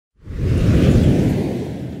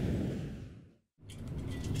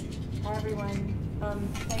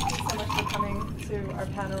Thank you so much for coming to our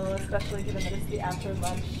panel, especially given that it's the after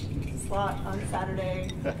lunch slot on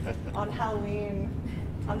Saturday, on Halloween,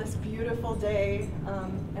 on this beautiful day,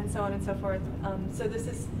 and so on and so forth. So this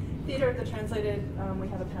is Theater of the Translated. We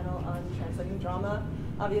have a panel on translating drama,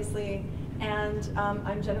 obviously, and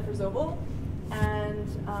I'm Jennifer Zobel. And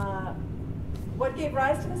what gave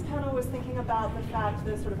rise to this panel was thinking about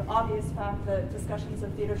the sort of obvious fact that discussions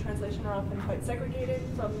of theater translation are often quite segregated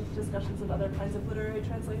from discussions of other kinds of literary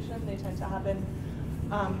translation. They tend to happen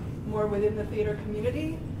more within the theater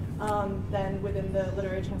community than within the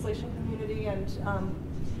literary translation community. And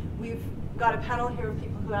we've got a panel here of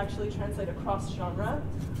people who actually translate across genre.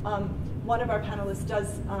 One of our panelists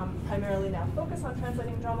does primarily now focus on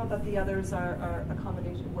translating drama, but the others are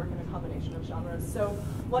work in a combination of genres. So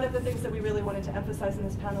one of the things that we really wanted to emphasize in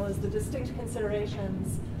this panel is the distinct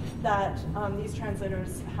considerations that these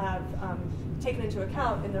translators have taken into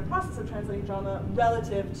account in their process of translating drama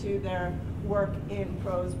relative to their work in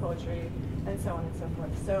prose, poetry, and so on and so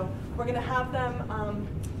forth. So we're going to have them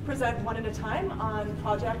present one at a time on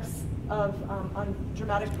projects on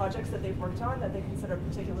dramatic projects that they've worked on that they consider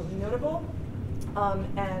particularly notable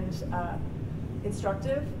and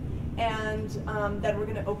instructive. And then we're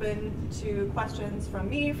going to open to questions from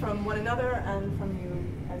me, from one another, and from you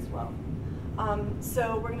as well.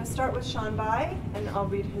 So we're going to start with Sean Bai, and I'll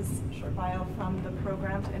read his short bio from the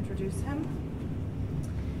program to introduce him.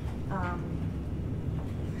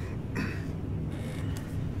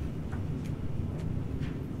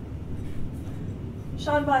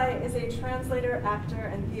 Sean Bai is a translator, actor,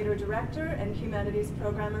 and theater director and humanities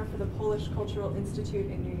programmer for the Polish Cultural Institute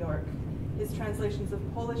in New York. His translations of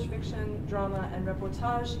Polish fiction, drama, and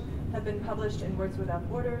reportage have been published in Words Without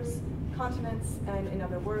Borders, Continents, and In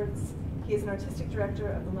Other Words. He is an artistic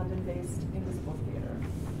director of the London-based Invisible Theatre.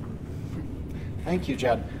 Thank you,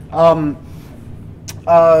 Jen.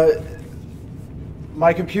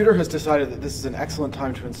 My computer has decided that this is an excellent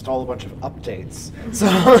time to install a bunch of updates. So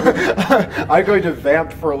I'm going to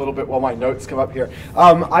vamp for a little bit while my notes come up here.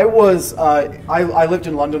 I lived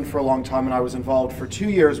in London for a long time, and I was involved for 2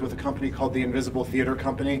 years with a company called the Invisible Theatre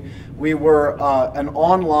Company. We were an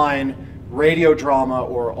online radio drama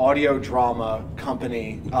or audio drama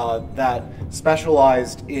company that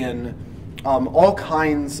specialized in all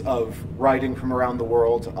kinds of writing from around the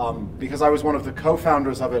world. Because I was one of the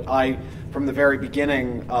co-founders of it, I, from the very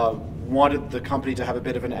beginning, wanted the company to have a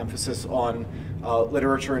bit of an emphasis on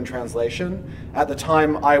literature and translation. At the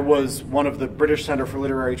time, I was one of the British Center for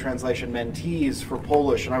Literary Translation mentees for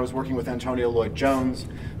Polish, and I was working with Antonio Lloyd-Jones,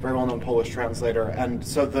 very well-known Polish translator. And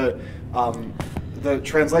so the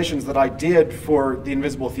translations that I did for the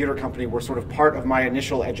Invisible Theatre Company were sort of part of my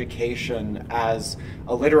initial education as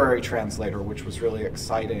a literary translator, which was really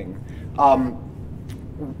exciting.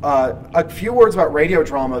 A few words about radio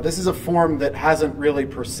drama. This is a form that hasn't really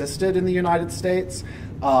persisted in the United States.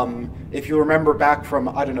 If you remember back from,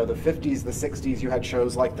 I don't know, the 50s, the 60s, you had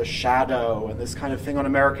shows like The Shadow and this kind of thing on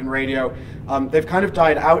American radio. They've kind of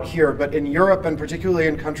died out here, but in Europe, and particularly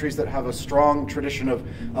in countries that have a strong tradition of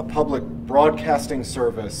a public broadcasting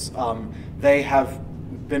service, they have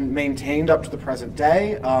been maintained up to the present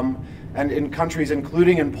day. And in countries,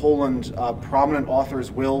 including in Poland, prominent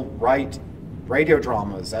authors will write radio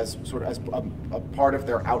dramas as a part of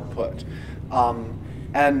their output.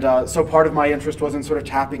 So part of my interest was in sort of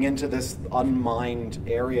tapping into this unmined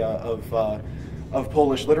area of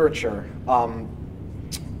Polish literature.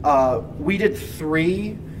 We did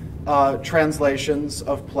 3 translations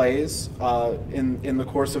of plays in the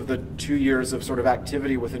course of the 2 years of sort of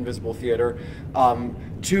activity with Invisible Theatre.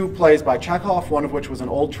 2 plays by Chekhov, one of which was an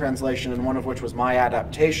old translation and one of which was my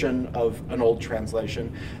adaptation of an old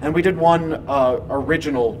translation. And we did one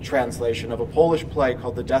original translation of a Polish play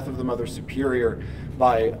called The Death of the Mother Superior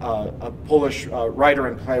by a Polish writer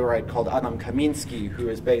and playwright called Adam Kamiński, who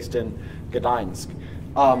is based in Gdańsk.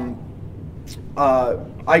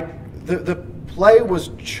 The play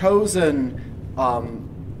was chosen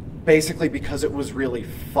basically because it was really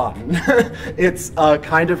fun. It's a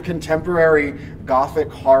kind of contemporary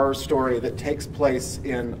Gothic horror story that takes place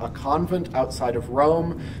in a convent outside of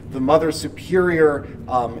Rome. The Mother Superior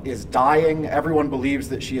is dying. Everyone believes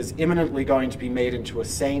that she is imminently going to be made into a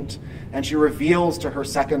saint, and she reveals to her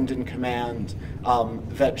second in command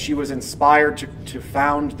that she was inspired to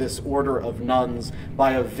found this order of nuns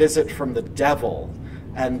by a visit from the devil.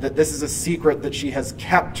 and that this is a secret that she has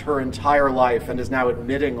kept her entire life and is now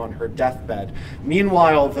admitting on her deathbed.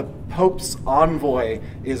 Meanwhile, the Pope's envoy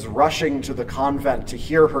is rushing to the convent to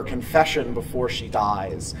hear her confession before she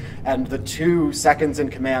dies, and the two seconds in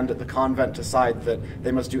command at the convent decide that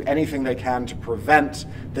they must do anything they can to prevent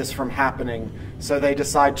this from happening, so they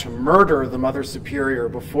decide to murder the Mother Superior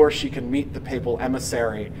before she can meet the papal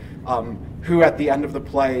emissary, who at the end of the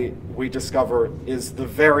play we discover is the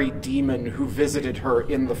very demon who visited her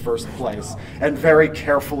in the first place and very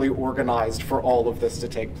carefully organized for all of this to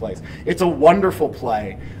take place. It's a wonderful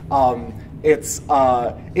play. It's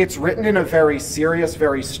written in a very serious,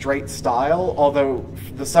 very straight style, although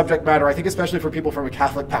the subject matter, I think especially for people from a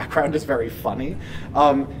Catholic background, is very funny.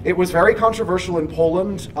 It was very controversial in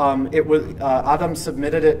Poland. Adam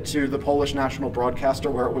submitted it to the Polish national broadcaster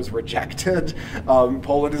where it was rejected.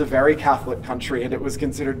 Poland is a very Catholic country and it was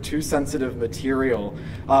considered too sensitive material.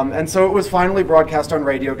 And so it was finally broadcast on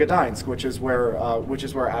Radio Gdańsk, which is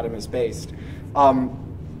where Adam is based.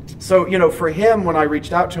 So, you know, for him, when I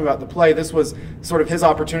reached out to him about the play, this was sort of his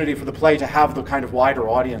opportunity for the play to have the kind of wider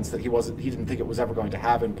audience that he didn't think it was ever going to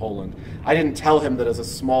have in Poland. I didn't tell him that as a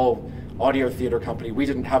small audio theater company, we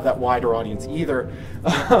didn't have that wider audience either.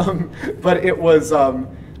 But it was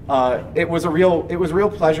a real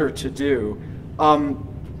pleasure to do.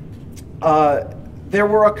 There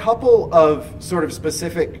were a couple of sort of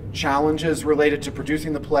specific challenges related to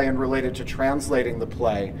producing the play and related to translating the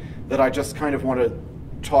play that I just kind of want to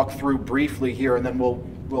talk through briefly here, and then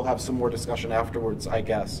we'll have some more discussion afterwards, I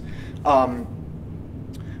guess.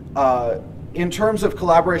 In terms of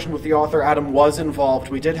collaboration with the author, Adam was involved.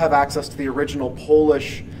 We did have access to the original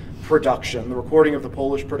Polish production, the recording of the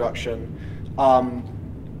Polish production.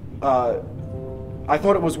 I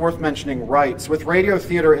thought it was worth mentioning rights. With radio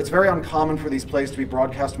theater, it's very uncommon for these plays to be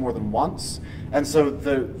broadcast more than once, and so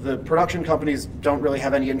the production companies don't really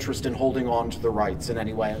have any interest in holding on to the rights in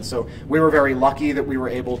any way. And so we were very lucky that we were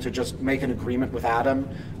able to just make an agreement with Adam,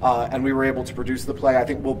 and we were able to produce the play. I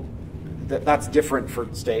think that's different for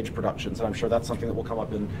stage productions, and I'm sure that's something that will come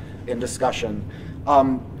up in discussion.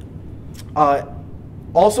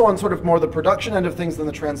 Also, on sort of more the production end of things than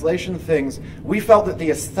the translation things, we felt that the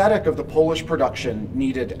aesthetic of the Polish production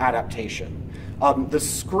needed adaptation. The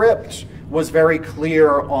script was very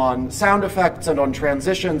clear on sound effects and on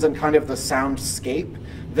transitions and kind of the soundscape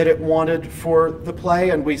that it wanted for the play,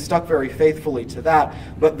 and we stuck very faithfully to that,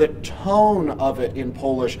 but the tone of it in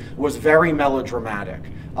Polish was very melodramatic.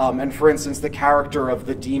 And for instance, the character of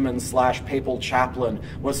the demon / papal chaplain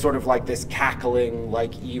was sort of like this cackling,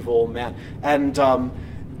 like evil man.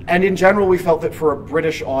 And in general, we felt that for a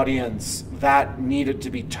British audience, that needed to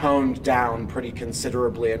be toned down pretty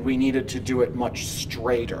considerably, and we needed to do it much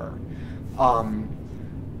straighter.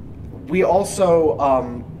 We also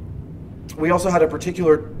had a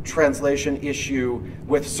particular translation issue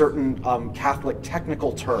with certain Catholic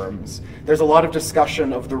technical terms. There's a lot of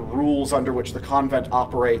discussion of the rules under which the convent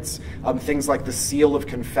operates, things like the seal of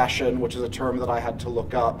confession, which is a term that I had to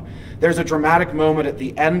look up. There's a dramatic moment at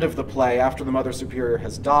the end of the play, after the Mother Superior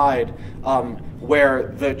has died, where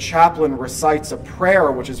the chaplain recites a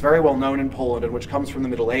prayer which is very well known in Poland and which comes from the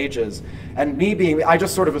Middle Ages. And I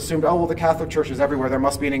just sort of assumed, oh, well, the Catholic Church is everywhere, there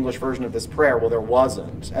must be an English version of this prayer. Well, there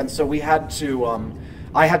wasn't. And so we had to,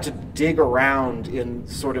 I had to dig around in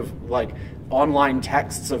sort of like online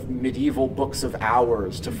texts of medieval books of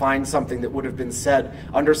hours to find something that would have been said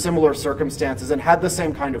under similar circumstances and had the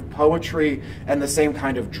same kind of poetry and the same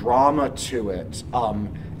kind of drama to it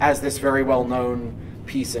as this very well-known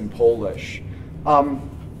piece in Polish. And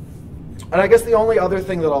I guess the only other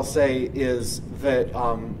thing that I'll say is that,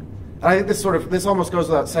 I think this almost goes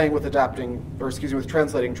without saying with with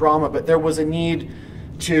translating drama, but there was a need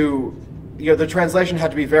to, the translation had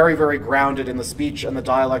to be very, very grounded in the speech and the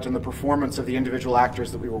dialect and the performance of the individual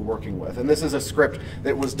actors that we were working with. And this is a script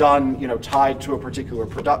that was done, tied to a particular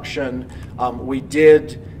production. We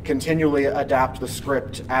did continually adapt the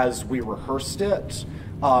script as we rehearsed it.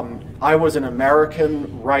 I was an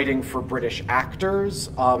American writing for British actors,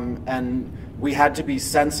 and we had to be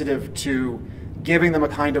sensitive to giving them a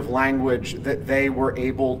kind of language that they were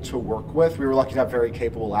able to work with. We were lucky to have very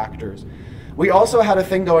capable actors. We also had a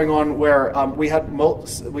thing going on where we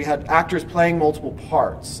had actors playing multiple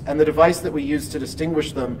parts, and the device that we used to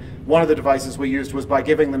distinguish them, one of the devices we used was by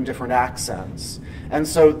giving them different accents. And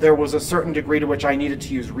so there was a certain degree to which I needed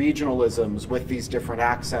to use regionalisms with these different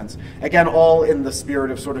accents. Again, all in the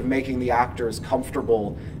spirit of sort of making the actors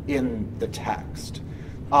comfortable in the text.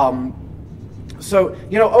 So,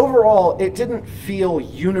 you know, overall, it didn't feel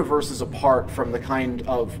universes apart from the kind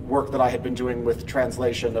of work that I had been doing with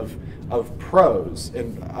translation of prose.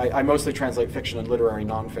 And I mostly translate fiction and literary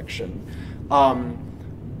nonfiction.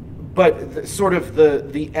 But sort of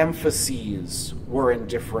the emphases were in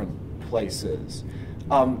different places.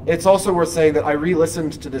 It's also worth saying that I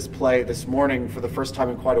re-listened to this play this morning for the first time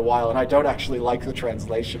in quite a while, and I don't actually like the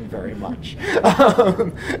translation very much.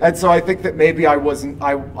 And so I think that maybe I was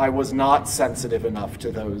not sensitive enough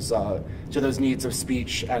to those needs of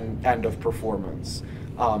speech and of performance.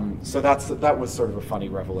 So that was sort of a funny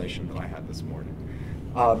revelation that I had this morning.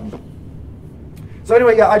 So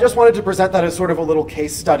anyway, yeah, I just wanted to present that as sort of a little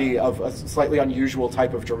case study of a slightly unusual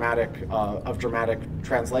type of dramatic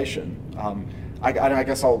translation. I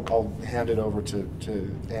guess I'll hand it over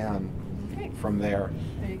to Anne from there.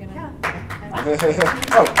 Are you gonna? Yeah.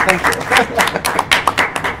 Oh, thank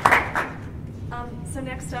you. So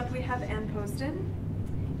next up we have Anne Poston,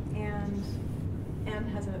 and Anne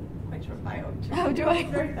has a quite short bio. Oh, do I?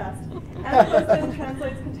 Very fast. Anne Poston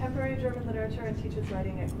translates contemporary German literature and teaches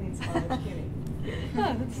writing at Queen's College, CUNY.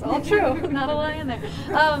 Oh, that's all true. Not a lie in there.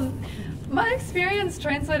 My experience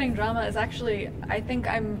translating drama is actually, I think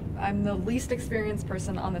I'm the least experienced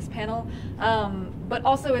person on this panel, but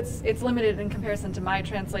also it's limited in comparison to my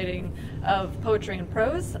translating of poetry and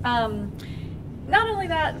prose. Not only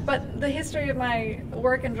that, but the history of my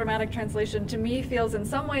work in dramatic translation to me feels in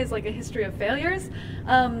some ways like a history of failures,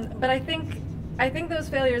 but I think those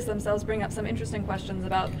failures themselves bring up some interesting questions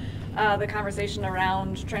about the conversation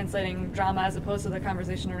around translating drama as opposed to the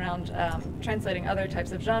conversation around translating other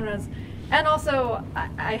types of genres. And also,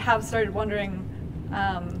 I have started wondering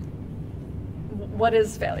what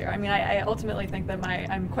is failure? I mean, I ultimately think that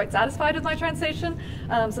I'm quite satisfied with my translation,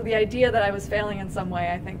 so the idea that I was failing in some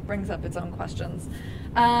way, I think, brings up its own questions.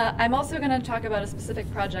 I'm also going to talk about a specific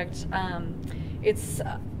project. It's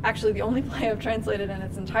actually the only play I've translated in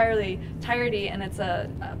its entirety, and it's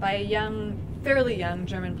by a fairly young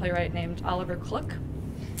German playwright named Oliver Kluck.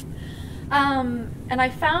 And I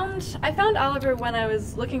found Oliver when I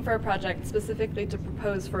was looking for a project specifically to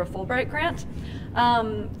propose for a Fulbright grant.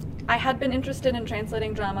 I had been interested in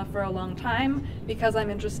translating drama for a long time because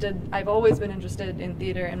I've always been interested in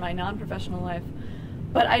theater in my non-professional life.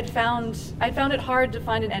 But I'd found it hard to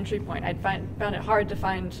find an entry point. I'd found it hard to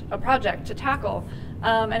find a project to tackle.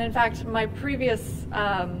 And in fact, my previous,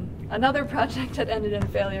 another project had ended in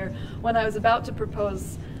failure when I was about to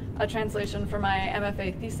propose a translation for my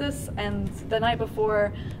MFA thesis, and the night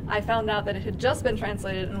before I found out that it had just been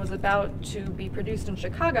translated and was about to be produced in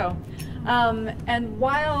Chicago. And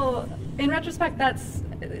while, in retrospect,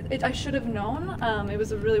 I should have known, it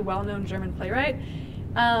was a really well-known German playwright,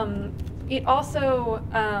 it also,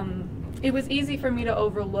 it was easy for me to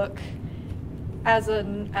overlook as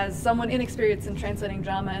someone inexperienced in translating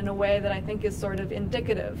drama in a way that I think is sort of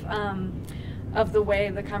indicative of the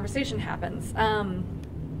way the conversation happens.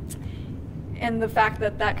 And the fact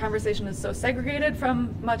that that conversation is so segregated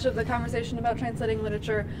from much of the conversation about translating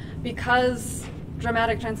literature, because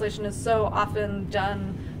dramatic translation is so often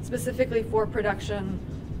done specifically for production,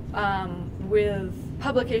 with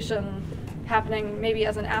publication happening maybe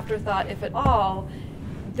as an afterthought, if at all.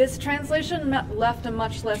 This translation left a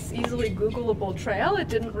much less easily Googleable trail. It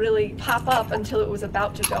didn't really pop up until it was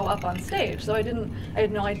about to go up on stage. So I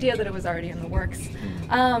had no idea that it was already in the works.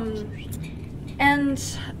 And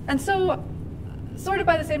so, sort of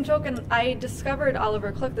by the same token, I discovered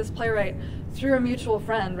Oliver Kluck, this playwright, through a mutual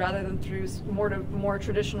friend rather than through more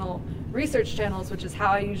traditional research channels, which is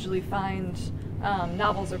how I usually find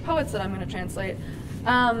novels or poets that I'm going to translate.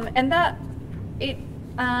 And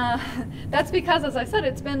that's because, as I said,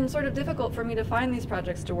 it's been sort of difficult for me to find these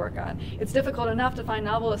projects to work on. It's difficult enough to find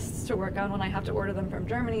novelists to work on when I have to order them from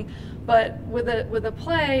Germany, but with a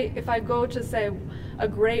play, if I go to, say, a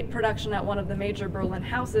great production at one of the major Berlin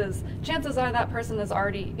houses, chances are that person is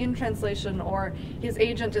already in translation, or his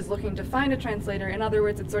agent is looking to find a translator. In other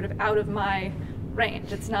words, it's sort of out of my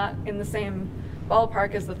range. It's not in the same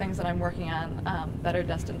ballpark as the things that I'm working on that are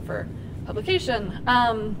destined for publication.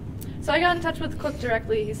 So I got in touch with Kluck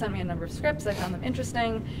directly. He sent me a number of scripts. I found them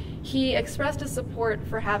interesting. He expressed his support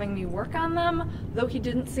for having me work on them, though he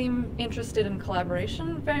didn't seem interested in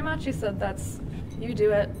collaboration very much. He said, you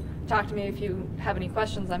do it. Talk to me if you have any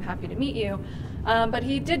questions. I'm happy to meet you. But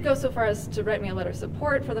he did go so far as to write me a letter of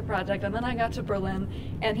support for the project, and then I got to Berlin,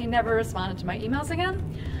 and he never responded to my emails again.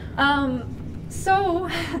 So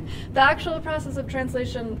the actual process of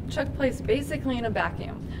translation took place basically in a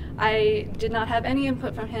vacuum. I did not have any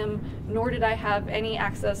input from him, nor did I have any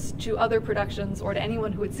access to other productions or to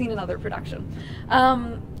anyone who had seen another production.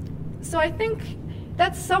 So I think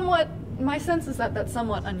that's somewhat my sense is that that's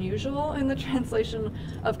somewhat unusual in the translation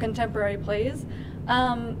of contemporary plays,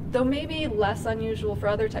 though maybe less unusual for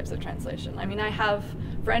other types of translation. I mean, I have,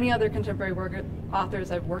 for any other contemporary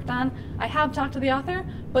authors I've worked on, I have talked to the author,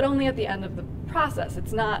 but only at the end of the process.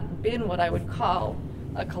 It's not been what I would call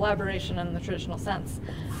a collaboration in the traditional sense.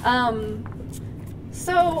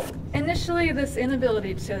 So initially, this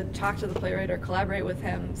inability to talk to the playwright or collaborate with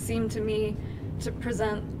him seemed to me to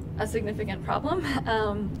present a significant problem.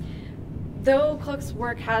 Though Kluck's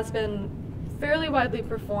work has been fairly widely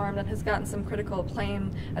performed and has gotten some critical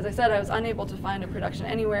acclaim, as I said, I was unable to find a production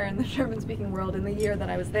anywhere in the German-speaking world in the year that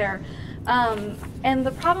I was there. And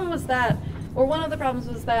the problem was that, or one of the problems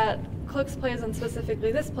was that Kluck's plays, and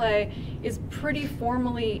specifically this play, is pretty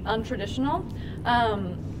formally untraditional.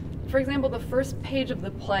 For example, the first page of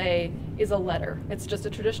the play is a letter. It's just a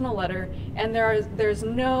traditional letter, and there's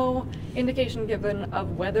no indication given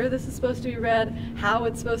of whether this is supposed to be read, how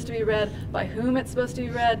it's supposed to be read, by whom it's supposed to be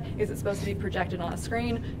read, is it supposed to be projected on a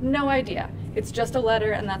screen? No idea. It's just a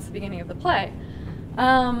letter, and that's the beginning of the play.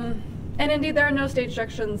 And indeed, there are no stage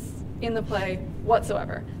directions in the play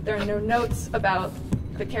whatsoever. There are no notes about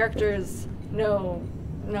the characters, no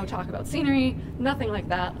talk about scenery, nothing like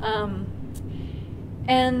that.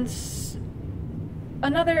 And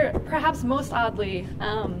another, perhaps most oddly,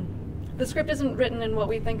 the script isn't written in what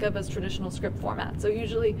we think of as traditional script format. So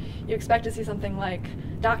usually you expect to see something like,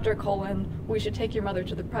 Dr. : we should take your mother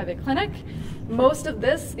to the private clinic. Most of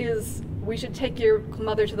this is, we should take your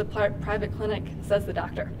mother to the private clinic, says the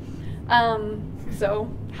doctor.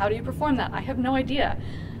 So how do you perform that? I have no idea.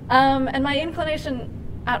 And my inclination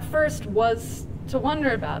at first was to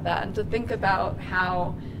wonder about that and to think about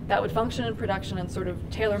how that would function in production and sort of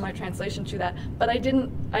tailor my translation to that. But I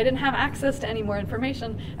didn't have access to any more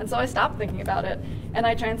information, and so I stopped thinking about it, and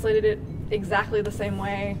I translated it exactly the same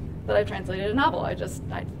way that I translated a novel. I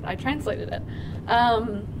translated it.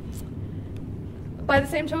 By the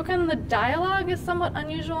same token, the dialogue is somewhat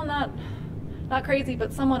unusual, not crazy,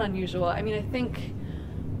 but somewhat unusual. I mean, I think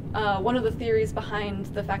one of the theories behind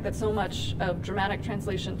the fact that so much of dramatic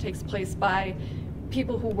translation takes place by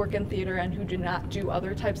people who work in theater and who do not do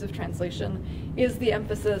other types of translation is the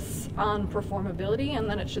emphasis on performability, and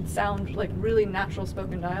then it should sound like really natural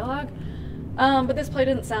spoken dialogue. But this play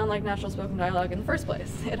didn't sound like natural spoken dialogue in the first place.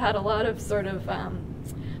 It had a lot of sort of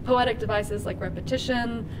poetic devices like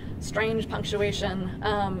repetition, strange punctuation.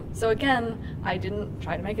 So again, I didn't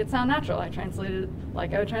try to make it sound natural. I translated it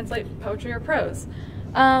like I would translate poetry or prose.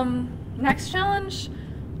 Next challenge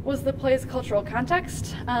was the play's cultural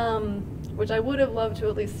context, which I would have loved to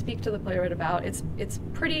at least speak to the playwright about. It's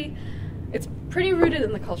pretty rooted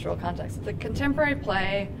in the cultural context. It's a contemporary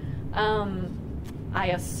play. I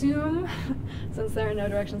assume, since there are no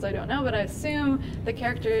directions I don't know, but I assume the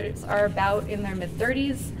characters are about in their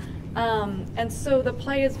mid-30s. And so the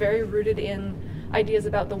play is very rooted in ideas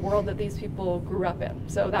about the world that these people grew up in.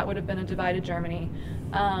 So that would have been a divided Germany.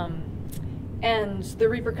 And the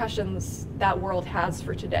repercussions that world has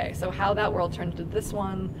for today. So how that world turned into this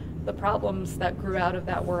one, the problems that grew out of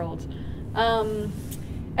that world. And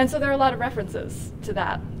so there are a lot of references to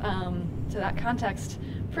that context,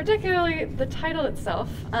 particularly the title itself,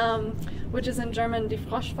 which is in German Die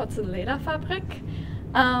Froschfotzenlederfabrik.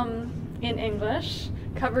 In English,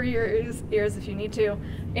 cover your ears if you need to.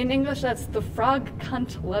 In English, that's the Frog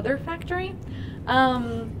Cunt Leather Factory.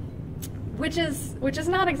 Which is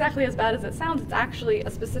not exactly as bad as it sounds. It's actually a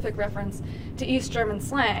specific reference to East German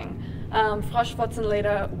slang.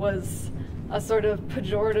 Froschfotzenleder was a sort of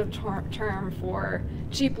pejorative term for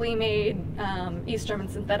cheaply made East German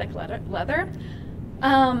synthetic leather.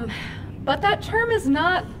 But that term is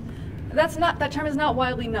not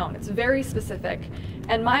widely known. It's very specific,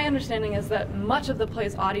 and my understanding is that much of the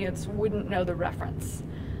play's audience wouldn't know the reference.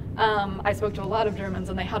 I spoke to a lot of Germans,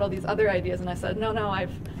 and they had all these other ideas, and I said, no,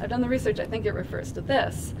 I've done the research. I think it refers to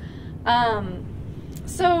this.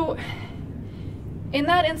 So in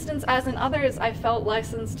that instance, as in others, I felt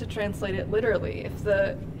licensed to translate it literally.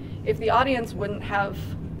 If the audience wouldn't have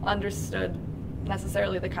understood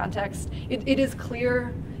necessarily the context, it is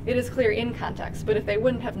clear in context, but if they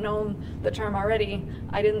wouldn't have known the term already,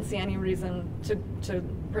 I didn't see any reason to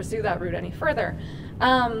pursue that route any further.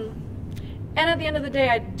 And at the end of the day,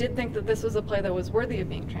 I did think that this was a play that was worthy of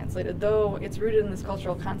being translated, though it's rooted in this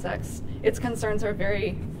cultural context. Its concerns are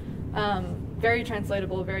very, very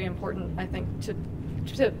translatable, very important, I think,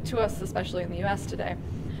 to us, especially in the US today.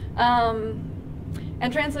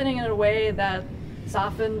 And translating it in a way that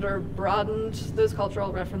softened or broadened those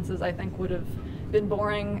cultural references, I think, would have been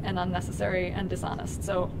boring and unnecessary and dishonest,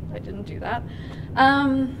 so I didn't do that.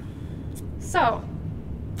 So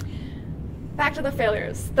back to the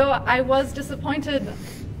failures. Though I was disappointed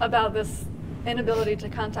about this inability to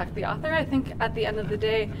contact the author, I think at the end of the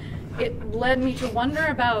day, it led me to wonder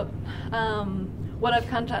about what I've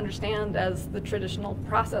come to understand as the traditional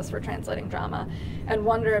process for translating drama, and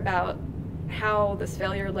wonder about how this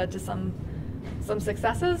failure led to some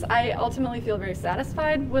successes. I ultimately feel very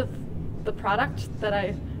satisfied with the product that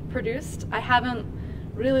I produced. I haven't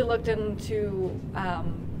really looked into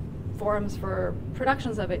forums for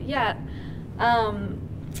productions of it yet,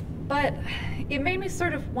 but it made me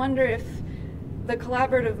sort of wonder if the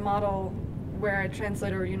collaborative model where a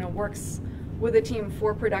translator, works with a team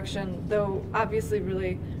for production, though obviously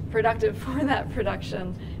really productive for that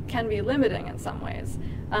production, can be limiting in some ways.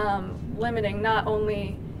 Limiting not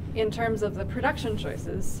only in terms of the production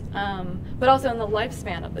choices, but also in the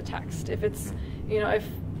lifespan of the text. If it's, if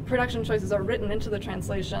production choices are written into the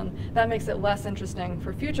translation, that makes it less interesting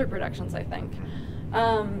for future productions, I think.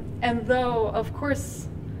 And though, of course,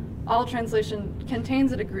 all translation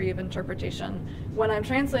contains a degree of interpretation, when I'm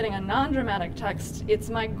translating a non-dramatic text, it's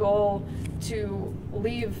my goal to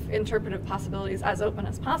leave interpretive possibilities as open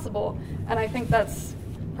as possible, and I think that's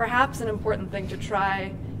perhaps an important thing to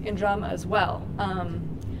try in drama as well.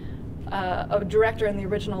 A director in the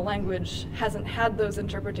original language hasn't had those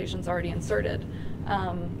interpretations already inserted.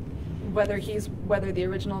 Whether the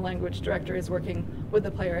original language director is working with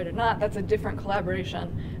the playwright or not, that's a different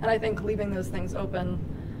collaboration. And I think leaving those things open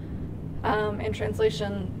in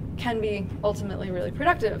translation can be ultimately really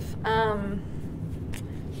productive.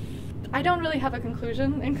 I don't really have a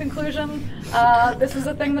conclusion. In conclusion, this was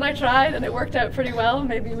a thing that I tried and it worked out pretty well.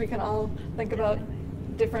 Maybe we can all think about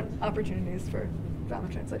different opportunities for drama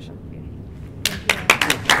translation.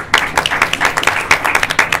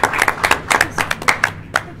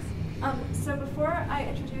 So before I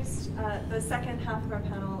introduce the second half of our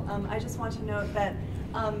panel, I just want to note that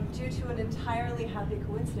due to an entirely happy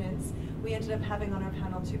coincidence, we ended up having on our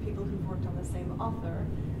panel two people who've worked on the same author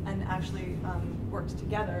and actually worked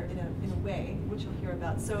together in a way, which you'll hear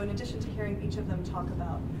about. So in addition to hearing each of them talk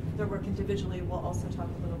about their work individually, we'll also talk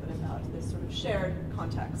a little bit about this sort of shared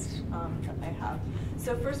context that they have.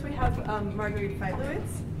 So first we have Marguerite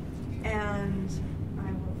Feidlowitz, and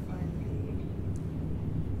I will find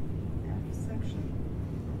the F section.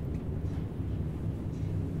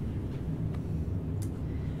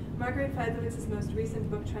 Marguerite Feidlowitz's most recent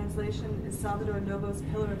book translation is Salvador Novo's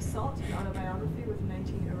Pillar of Salt, an autobiography with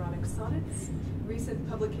 19 erotic sonnets. Recent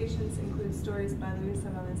publications include stories by Luisa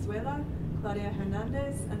Valenzuela, Claudia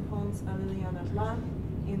Hernandez, and poems by Liliana Blanc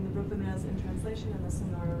in the Brooklyn Rails in Translation and the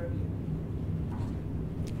Sonora Review.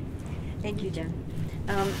 Thank you, Jen.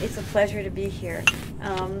 It's a pleasure to be here.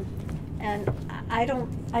 And I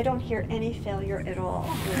don't hear any failure at all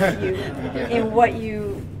with you in what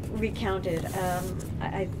you recounted.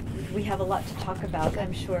 We have a lot to talk about,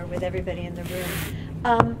 I'm sure, with everybody in the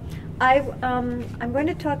room. I'm going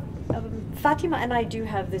to talk. Fatima and I do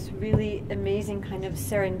have this really amazing kind of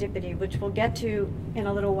serendipity, which we'll get to in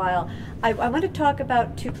a little while. I want to talk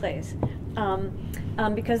about two plays,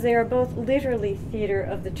 because they are both literally theater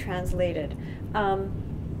of the translated.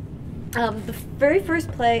 The very first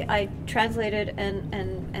play I translated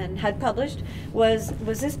and had published was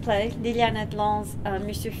this play, Liliane Atlan's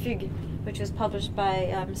Monsieur Fugue, which was published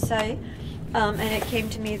by Seuil. And it came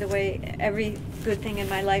to me the way every good thing in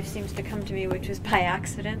my life seems to come to me, which was by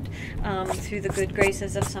accident, through the good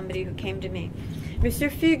graces of somebody who came to me. Monsieur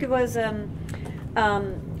Fugue was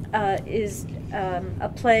is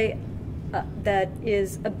a play that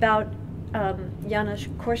is about Janusz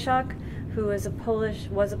Korczak, who was a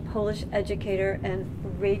Polish educator and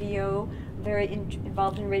radio, very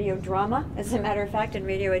involved in radio drama, as a matter of fact, in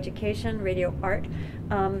radio education, radio art,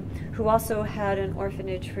 who also had an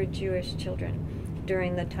orphanage for Jewish children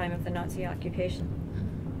during the time of the Nazi occupation.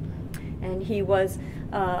 And he was,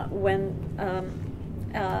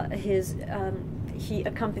 he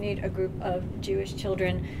accompanied a group of Jewish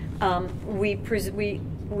children. We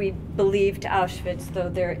believe to Auschwitz, though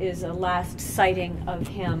there is a last sighting of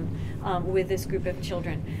him with this group of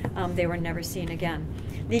children. They were never seen again.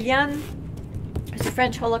 Liliane, who's a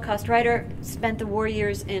French Holocaust writer, spent the war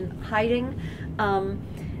years in hiding, and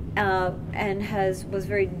was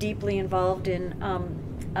very deeply involved in.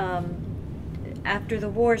 After the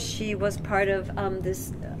war, she was part of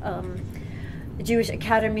this Jewish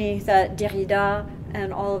academy that Derrida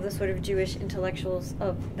and all of the sort of Jewish intellectuals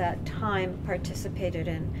of that time participated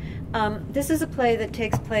in. This is a play that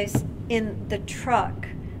takes place in the truck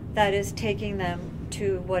that is taking them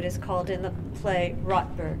to what is called in the play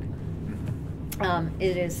Rotberg.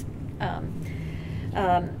 It is,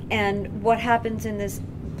 and what happens in this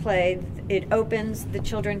play. It opens. The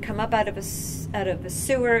children come up out of a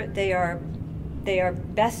sewer. They are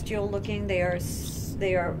bestial looking. They are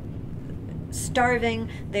starving.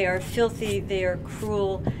 They are filthy. They are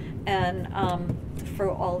cruel, and for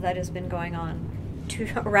all that has been going on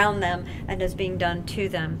around them and is being done to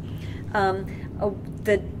them.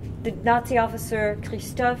 The Nazi officer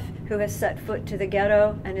Christophe, who has set foot to the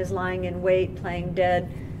ghetto and is lying in wait, playing dead,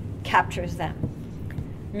 captures them.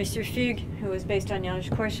 Monsieur Fugue, who is based on Janusz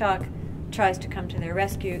Korczak, tries to come to their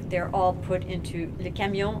rescue. They're all put into le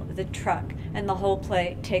camion, the truck, and the whole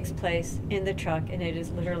play takes place in the truck, and it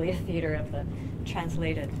is literally a theater of the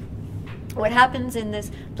translated. What happens in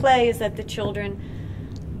this play is that the children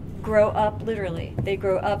grow up, literally. They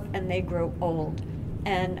grow up and they grow old.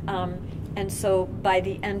 And so by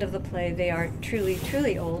the end of the play, they are truly,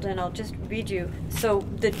 truly old. And I'll just read you. So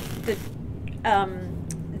the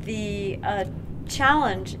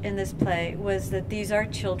challenge in this play was that these are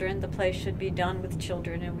children. The play should be done with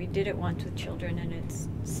children, and we did it once with children, and it's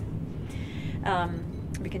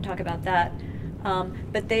we can talk about that.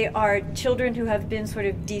 But they are children who have been sort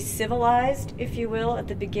of decivilized, if you will, at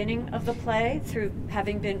the beginning of the play through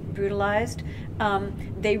having been brutalized.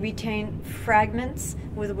 They retain fragments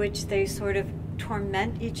with which they sort of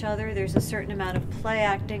torment each other. There's a certain amount of play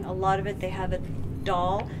acting. A lot of it, they have a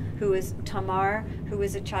doll who is Tamar, who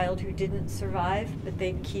is a child who didn't survive, but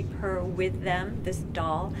they keep her with them, this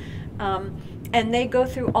doll. And they go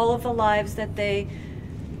through all of the lives that they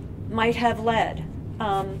might have led,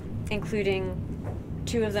 including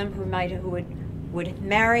two of them who would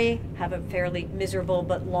marry, have a fairly miserable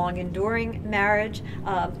but long-enduring marriage.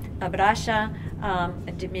 Abrasha,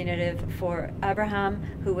 a diminutive for Abraham,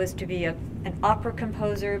 who was to be an opera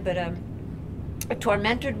composer, but a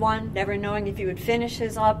tormented one, never knowing if he would finish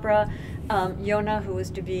his opera. Yonah, who was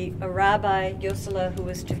to be a rabbi. Yosela, who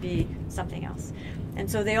was to be something else. And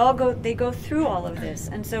so they go through all of this.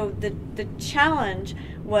 And so the challenge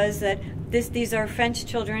was that these are French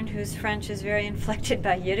children whose French is very inflected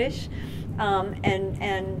by Yiddish, and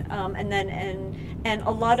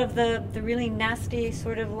a lot of the really nasty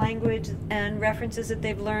sort of language and references that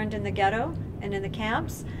they've learned in the ghetto and in the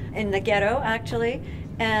camps, in the ghetto actually,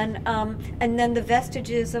 and then the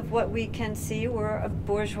vestiges of what we can see were a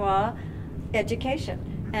bourgeois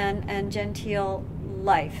education and genteel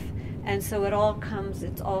life. And so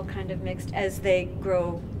it's all kind of mixed as they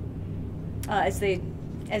grow, as they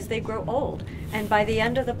grow old. And by the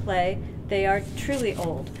end of the play, they are truly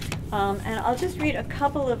old. And I'll just read a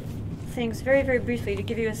couple of things very, very briefly to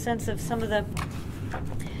give you a sense of some of the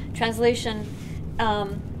translation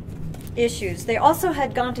issues. They also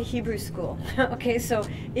had gone to Hebrew school. Okay, so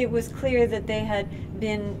it was clear that they had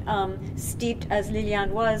been steeped, as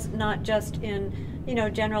Liliane was, not just in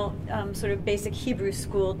general sort of basic Hebrew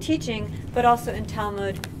school teaching, but also in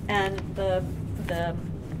Talmud and the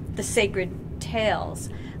sacred tales.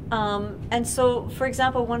 And so, for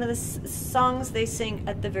example, one of the songs they sing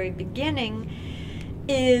at the very beginning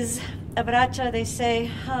is Abracha. They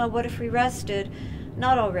say, what if we rested?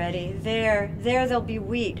 Not already. There there'll be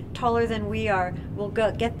wheat, taller than we are. We'll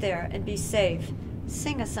get there and be safe.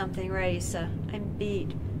 Sing us something, Raisa. I'm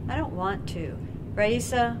beat. I don't want to.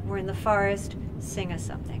 Raisa, we're in the forest. Sing us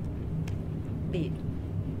something. Beat.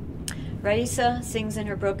 Raisa sings in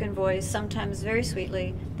her broken voice, sometimes very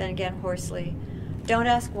sweetly, then again hoarsely. Don't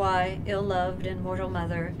ask why, ill-loved and mortal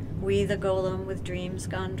mother, we the golem with dreams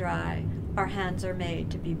gone dry, our hands are made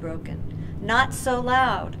to be broken. Not so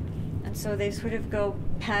loud. And so they sort of go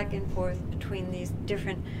back and forth between these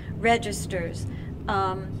different registers.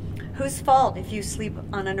 Whose fault if you sleep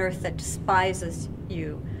on an earth that despises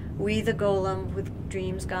you? We the golem with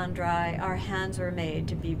dreams gone dry, our hands were made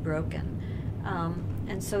to be broken.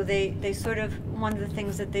 And so they sort of, one of the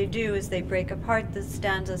things that they do is they break apart the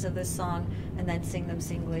stanzas of this song and then sing them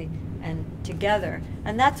singly and together.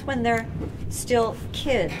 And that's when they're still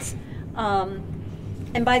kids.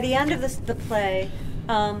 And by the end of the play,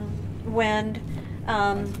 when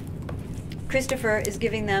Christopher is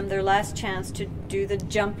giving them their last chance to do the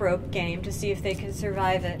jump rope game to see if they can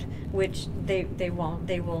survive it, which they won't.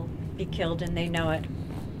 They will be killed, and they know it.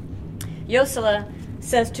 Yosela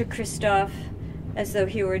says to Christophe, as though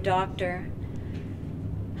he were a doctor,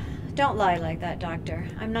 "Don't lie like that, doctor.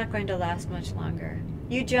 I'm not going to last much longer.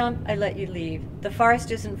 You jump, I let you leave. The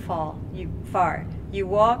forest isn't far. You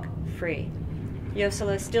walk free."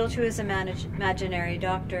 Yosela, still to his imaginary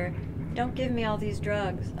doctor, "Don't give me all these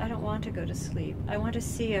drugs. I don't want to go to sleep. I want to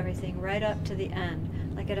see everything right up to the end,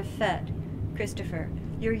 like at a fete." Christopher,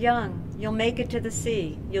 "You're young. You'll make it to the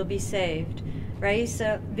sea. You'll be saved."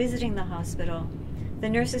 Raisa, visiting the hospital. The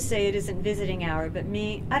nurses say it isn't visiting hour, but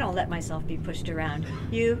me, I don't let myself be pushed around.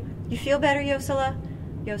 You feel better, Yosela?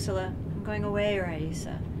 Yosela, I'm going away,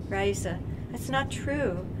 Raisa. Raisa, that's not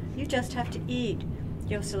true. You just have to eat.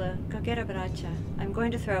 Yosela, go get a bracha. I'm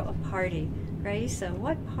going to throw a party. Raisa,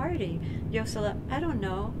 what party? Yosela, I don't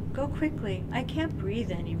know. Go quickly. I can't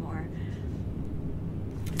breathe anymore.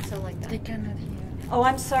 So like that. They cannot hear. Oh,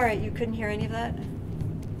 I'm sorry. You couldn't hear any of that?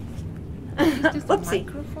 Just a Whoopsie.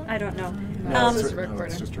 microphone? I don't know. No, Um, it's It's no, recording.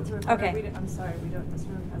 it's just a It's a recorder. Okay. I'm sorry, this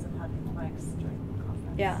room hasn't had mics during the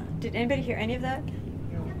conference. Yeah. Did anybody hear any of that?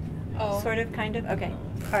 Oh. Sort of, kind of? Okay.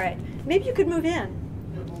 All right. Maybe you could move in.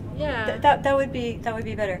 Yeah. That would be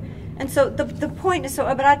better. And so the point is, so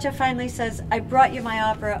Abracha finally says, I brought you my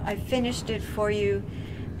opera, I finished it for you,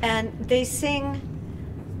 and they sing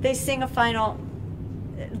a final,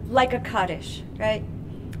 like a Kaddish, right?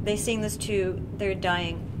 They sing this to their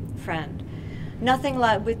dying friend.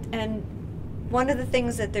 And one of the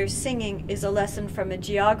things that they're singing is a lesson from a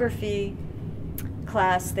geography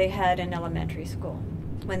class they had in elementary school,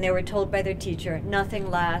 when they were told by their teacher, nothing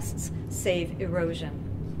lasts save erosion.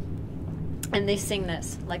 And they sing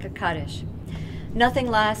this like a Kaddish. Nothing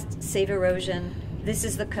lasts save erosion. This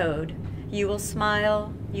is the code. You will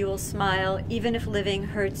smile, even if living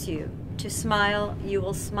hurts you. To smile, you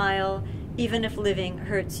will smile, even if living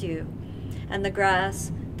hurts you. And the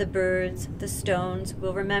grass, the birds, the stones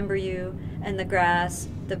will remember you, and the grass,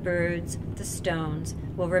 the birds, the stones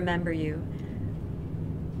will remember you.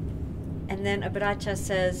 And then Abracha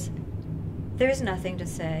says, there's nothing to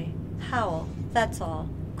say. Howl, that's all.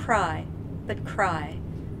 Cry, but cry.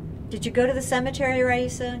 Did you go to the cemetery,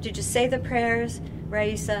 Raisa? Did you say the prayers?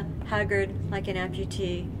 Raisa, haggard like an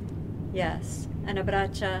amputee. Yes. And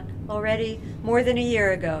Abracha, already more than a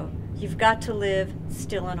year ago, you've got to live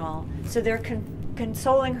still and all. So they're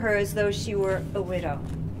consoling her as though she were a widow.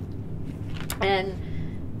 And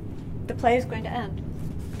the play is going to end.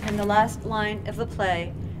 And the last line of the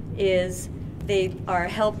play is they are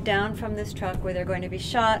helped down from this truck where they're going to be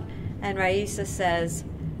shot, and Raisa says,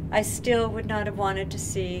 I still would not have wanted to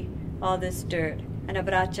see all this dirt. And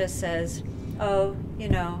Abracha says, oh, you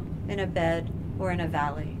know, in a bed or in a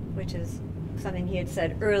valley, which is something he had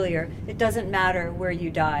said earlier. It doesn't matter where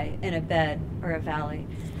you die, in a bed or a valley.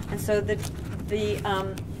 And so the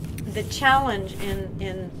challenge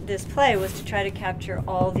in this play was to try to capture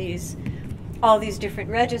all these different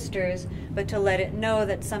registers, but to let it know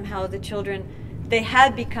that somehow the children, they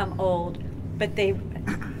had become old, but the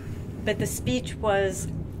speech was,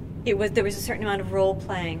 there was a certain amount of role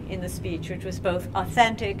playing in the speech, which was both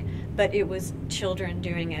authentic, but it was children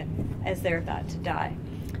doing it as they're about to die.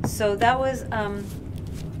 So that was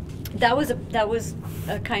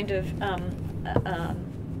a kind of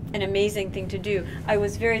an amazing thing to do. I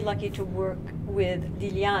was very lucky to work with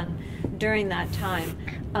Liliane during that time,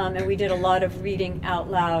 and we did a lot of reading out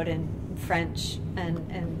loud in French and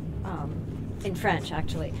in French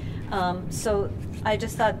actually. So I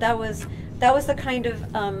just thought that was the kind of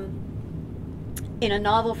in a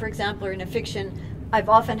novel, for example, or in a fiction, I've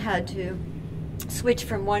often had to switch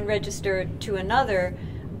from one register to another,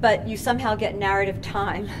 but you somehow get narrative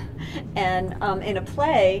time. And in a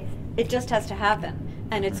play, it just has to happen.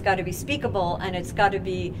 And it's got to be speakable, and it's got to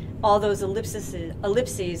be all those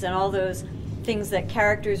ellipses and all those things that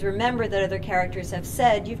characters remember that other characters have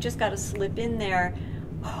said. You've just got to slip in there,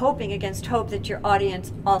 hoping against hope that your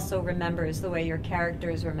audience also remembers the way your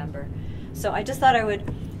characters remember. So I just thought I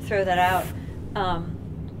would throw that out,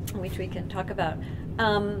 which we can talk about.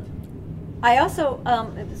 I also,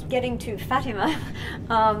 getting to Fatima,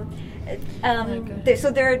 so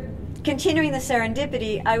they're continuing the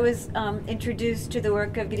serendipity. I was introduced to the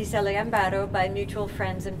work of Griselda Gambaro by mutual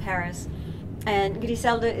friends in Paris. And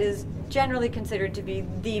Griselda is generally considered to be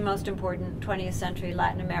the most important 20th century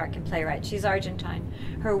Latin American playwright. She's Argentine.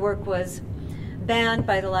 Her work was banned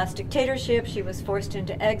by the last dictatorship. She was forced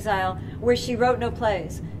into exile, where she wrote no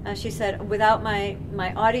plays. She said, without my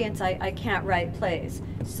audience, I can't write plays.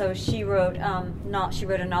 So she wrote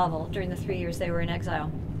a novel during the 3 years they were in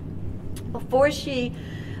exile. Before she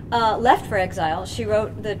left for exile, she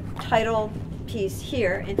wrote the title piece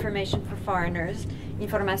here, Information for Foreigners,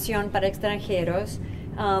 Información para Extranjeros,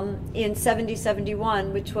 in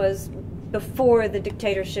 70-71, which was before the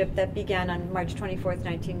dictatorship that began on March 24th,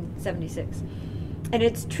 1976. And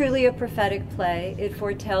it's truly a prophetic play. It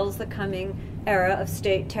foretells the coming era of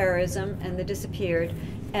state terrorism and the disappeared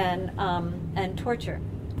and torture.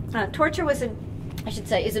 Torture is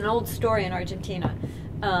an old story in Argentina,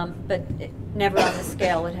 but never on the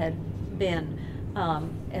scale it had been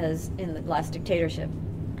as in the last dictatorship.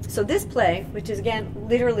 So this play, which is again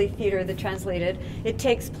literally theater the translated, it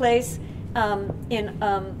takes place in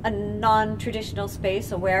a non-traditional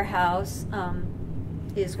space, a warehouse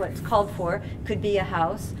is what it's called for, could be a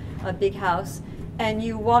house, a big house, and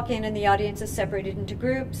you walk in and the audience is separated into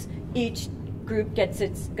groups. Each group gets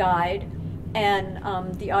its guide, and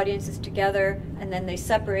the audience is together, and then they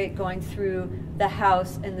separate going through the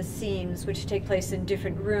house and the scenes, which take place in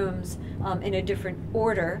different rooms in a different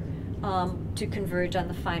order to converge on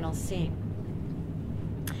the final scene.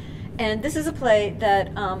 And this is a play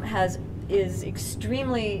that is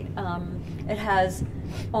extremely, it has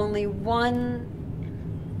only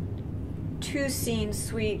two scene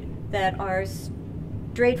suite that are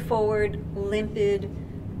straightforward, limpid, in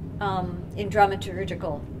a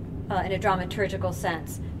dramaturgical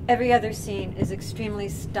sense. Every other scene is extremely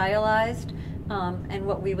stylized and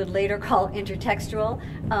what we would later call intertextual.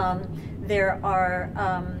 There are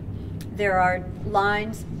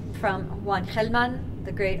lines from Juan Gelman,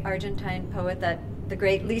 the great Argentine poet that the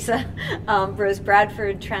great Lisa Rose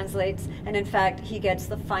Bradford translates, and in fact he gets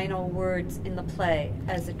the final words in the play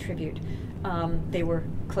as a tribute. They were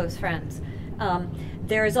close friends.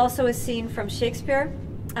 There is also a scene from Shakespeare.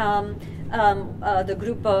 The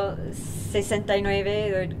Grupo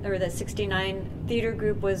 69, or the 69 theater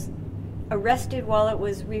group, was arrested while it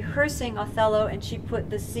was rehearsing Othello, and she put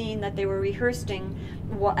the scene that they were rehearsing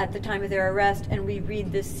at the time of their arrest, and we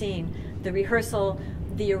read this scene, the rehearsal,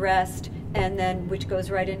 the arrest, and then which goes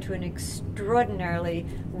right into an extraordinarily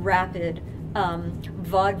rapid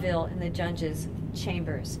vaudeville in the judge's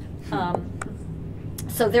chambers.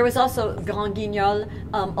 So there was also Grand Guignol,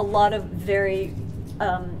 a lot of very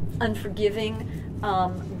unforgiving,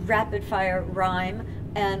 rapid-fire rhyme,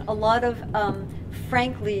 and a lot of,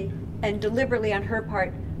 frankly and deliberately on her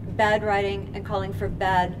part, bad writing and calling for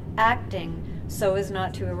bad acting so as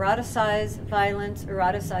not to eroticize violence,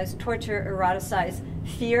 eroticize torture, eroticize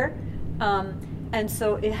fear. And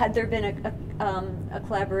so had there been a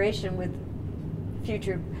collaboration with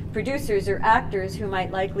future producers or actors who might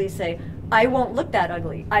likely say, I won't look that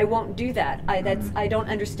ugly, I won't do that, I don't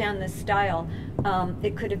understand this style,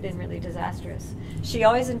 it could have been really disastrous. She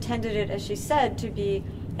always intended it, as she said, to be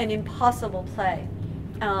an impossible play.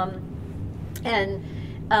 And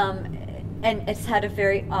it's had a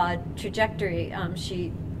very odd trajectory.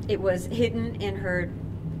 It was hidden in her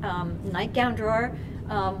nightgown drawer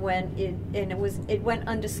when it went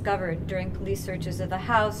undiscovered during police searches of the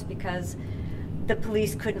house because the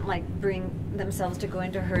police couldn't bring themselves to go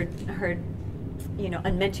into her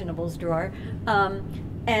unmentionables drawer.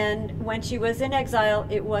 And when she was in exile,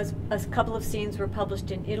 a couple of scenes were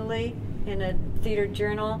published in Italy in a theater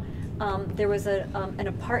journal. There was an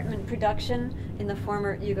apartment production in the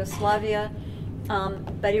former Yugoslavia,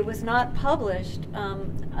 but it was not published,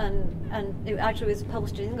 and it actually was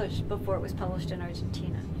published in English before it was published in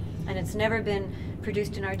Argentina. And it's never been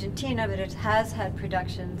produced in Argentina, but it has had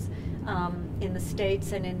productions in the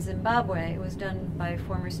States and in Zimbabwe. It was done by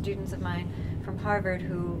former students of mine from Harvard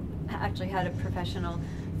who actually had a professional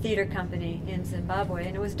theater company in Zimbabwe,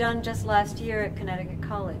 and it was done just last year at Connecticut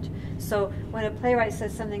College. So when a playwright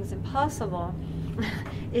says something's impossible,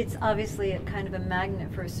 it's obviously a kind of a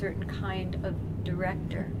magnet for a certain kind of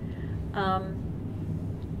director.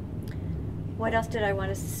 What else did I want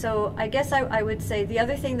to say? So I guess I would say the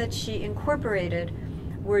other thing that she incorporated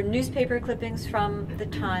were newspaper clippings from the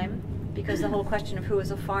time, because the whole question of who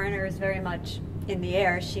was a foreigner is very much in the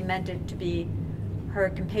air. She meant it to be her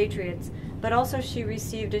compatriots. But also she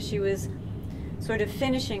received, as she was sort of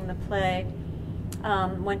finishing the play,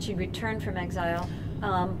 when she returned from exile,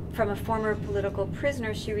 from a former political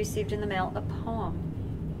prisoner, she received in the mail a poem,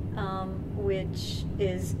 which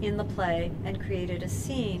is in the play and created a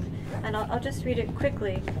scene. And I'll just read it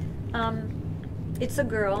quickly. It's a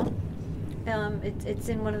girl. It's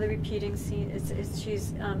in one of the repeating scenes.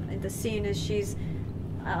 The scene is she's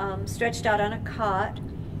stretched out on a cot,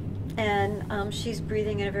 and she's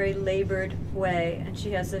breathing in a very labored way, and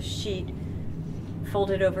she has a sheet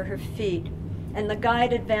folded over her feet. And the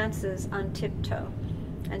guide advances on tiptoe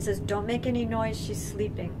and says, "Don't make any noise, she's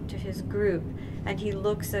sleeping," to his group. And he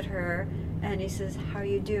looks at her and he says, "How are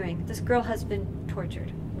you doing?" This girl has been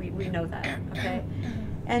tortured. We know that, okay?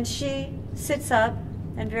 And she sits up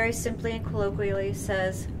and very simply and colloquially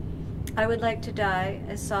says, "I would like to die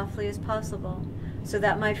as softly as possible so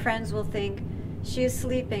that my friends will think she is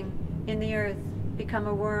sleeping in the earth, become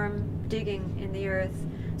a worm digging in the earth,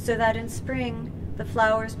 so that in spring the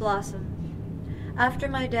flowers blossom. After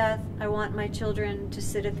my death, I want my children to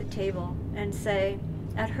sit at the table and say,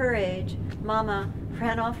 at her age, Mama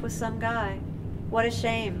ran off with some guy. What a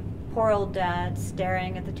shame. Poor old Dad,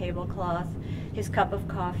 staring at the tablecloth, his cup of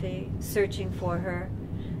coffee, searching for her.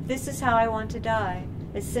 This is how I want to die,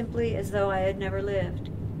 as simply as though I had never lived.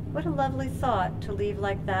 What a lovely thought to leave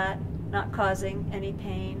like that, not causing any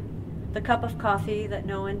pain. The cup of coffee that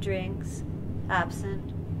no one drinks,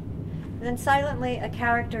 absent. And then silently, a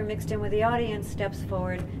character mixed in with the audience steps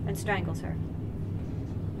forward and strangles her.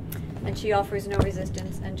 And she offers no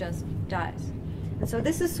resistance and just dies. And so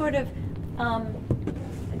this is sort of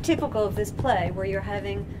typical of this play, where you're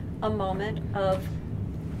having a moment of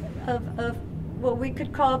what we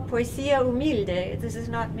could call poesia humilde. This is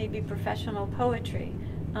not maybe professional poetry,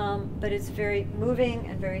 but it's very moving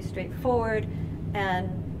and very straightforward, and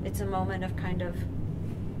it's a moment of kind of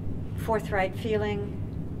forthright feeling,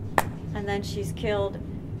 and then she's killed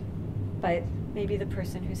by maybe the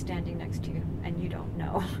person who's standing next to you, and you don't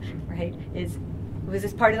know, right? Was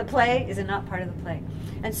this part of the play? Is it not part of the play?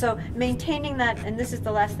 And so maintaining that, and this is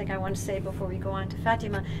the last thing I want to say before we go on to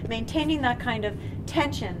Fatima, maintaining that kind of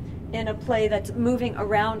tension in a play that's moving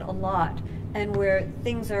around a lot and where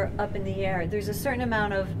things are up in the air. There's a certain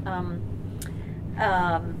amount of,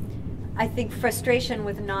 I think, frustration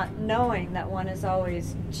with not knowing that one is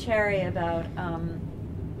always chary about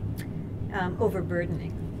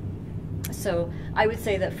overburdening. So I would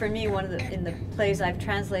say that for me, in the plays I've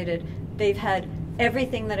translated, they've had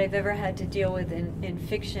everything that I've ever had to deal with in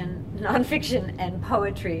fiction, nonfiction, and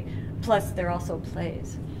poetry, plus they're also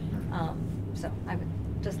plays. So I would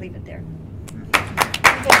just leave it there.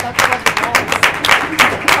 We'll talk about the walls.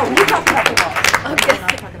 Oh, you talk about the walls. Okay. We'll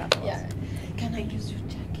not talk about the walls. Yeah. Can I use your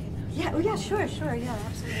jacket? Yeah, oh yeah, sure, yeah,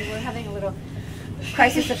 absolutely. We're having a little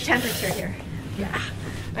crisis of temperature here. Yeah.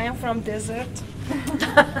 I am from desert.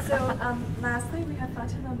 So lastly, we have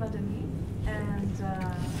Fatima Madani, and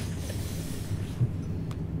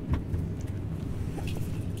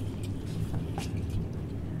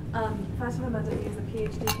Fatima Madani is a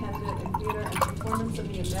PhD candidate in theater and performance in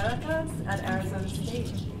the Americas at Arizona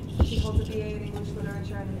State. She holds a BA in English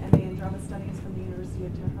Literature and an MA in Drama Studies from the University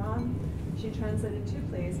of Tehran. She translated 2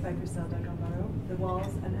 plays by Griselda Gambaro, The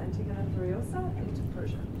Walls and Antigona Furiosa, into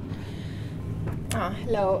Persian.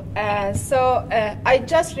 Hello. I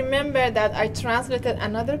just remember that I translated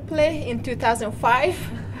another play in 2005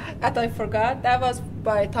 that I forgot. That was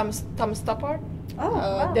by Tom Stoppard. Oh,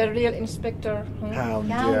 wow. The Real Inspector Hound,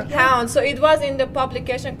 Yeah. yeah. Hound. So it was in the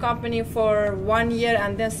publication company for 1 year,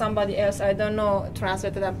 and then somebody else, I don't know,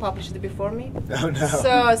 translated and published it before me. Oh no.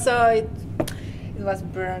 So it was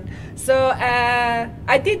burned. So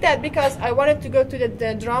I did that because I wanted to go to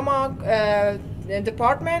the drama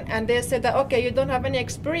department, and they said that, okay, you don't have any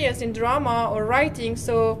experience in drama or writing,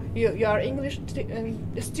 so you are English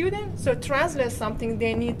student, so translate something,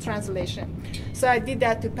 they need translation. So I did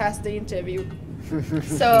that to pass the interview.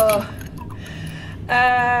 So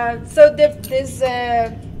this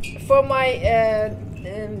for my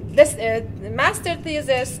master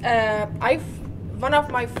thesis, one of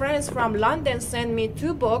my friends from London sent me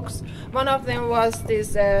 2 books. One of them was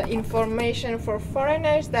this information for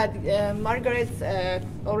foreigners that Margaret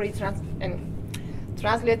already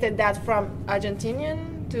translated that from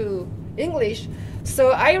Argentinian to English.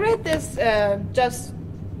 So I read this just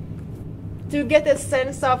to get a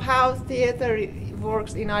sense of how theater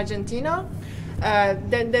works in Argentina.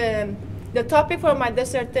 Then the topic for my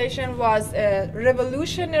dissertation was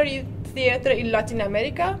revolutionary theater in Latin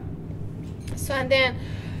America. So, and then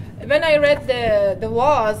when I read the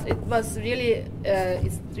Walls, it was really,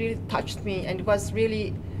 it really touched me, and it was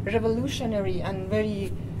really revolutionary and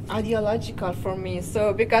very ideological for me.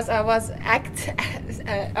 So because I was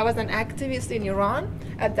I was an activist in Iran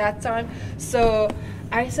at that time. So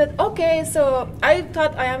I said, okay, so I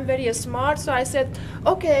thought I am very smart. So I said,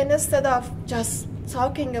 okay, instead of just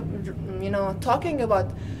talking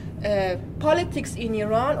about politics in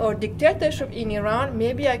Iran or dictatorship in Iran,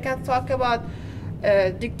 maybe I can talk about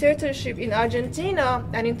dictatorship in Argentina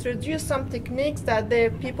and introduce some techniques that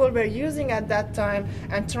the people were using at that time,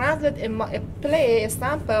 and translate a play, a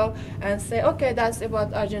sample, and say, okay, that's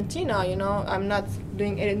about Argentina, I'm not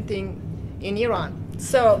doing anything in Iran.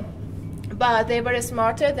 So, but they were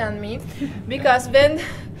smarter than me, because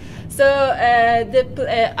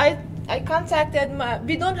I contacted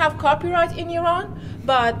we don't have copyright in Iran,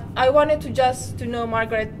 but I wanted to know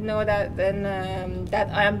Margaret know that that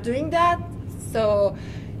I am doing that. So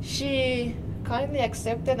she kindly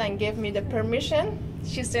accepted and gave me the permission.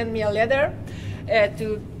 She sent me a letter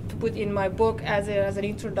to put in my book as an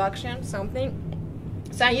introduction, something.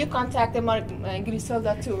 So you contacted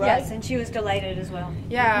Griselda too, right? Yes, and she was delighted as well.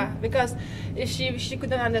 Yeah, because she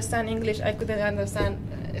couldn't understand English, I couldn't understand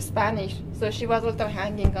Spanish, so she was also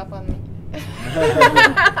hanging up on me.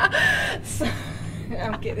 So,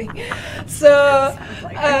 I'm kidding. So,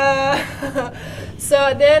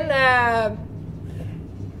 so then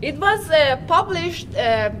It was published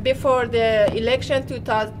before the election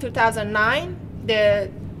 2009.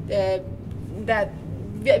 That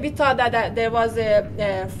we thought that there was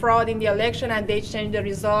a fraud in the election, and they changed the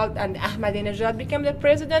result, and Ahmadinejad became the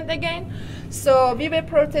president again. So we were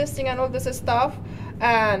protesting and all this stuff,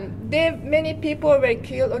 and many people were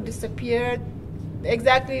killed or disappeared,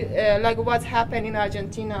 exactly like what happened in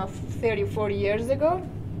Argentina 30, 40 years ago,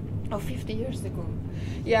 or 50 years ago.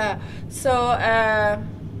 Yeah. So I'm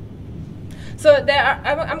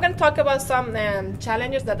going to talk about some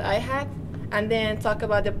challenges that I had, and then talk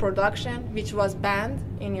about the production, which was banned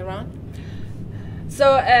in Iran.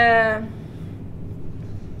 So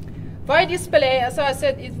why this play? So I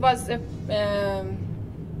said it was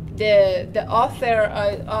the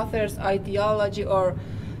author's ideology, or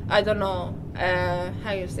I don't know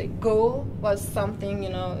how you say, goal, was something, you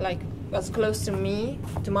know, like was close to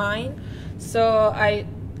mine. So and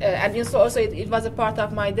also it was a part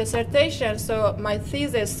of my dissertation, so my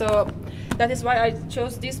thesis. So that is why I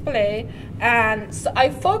chose this play. And so I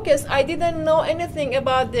didn't know anything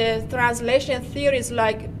about the translation theories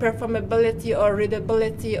like performability or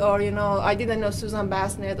readability, or, you know, I didn't know Susan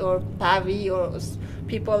Bassnett or Pavi or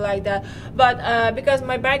people like that. But because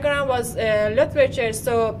my background was literature,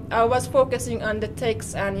 so I was focusing on the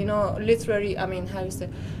text and, you know, literary, I mean, how you say,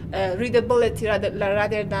 readability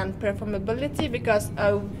rather than performability, because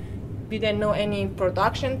I didn't know any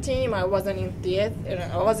production team. I wasn't in theater.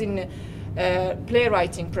 I was in a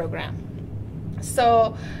playwriting program.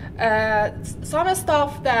 So some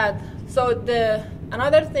stuff that, so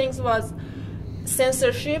another things was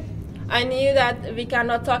censorship. I knew that we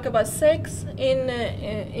cannot talk about sex in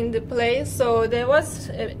the play. So there was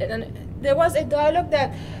a dialogue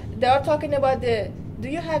that they are talking about do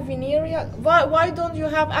you have venereal? Why don't you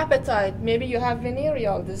have appetite? Maybe you have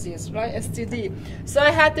venereal disease, right? STD. So I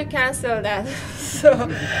had to cancel that. So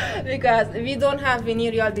because we don't have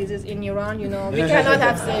venereal disease in Iran, you know, we cannot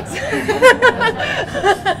have sex.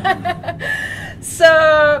 So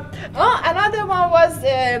another one was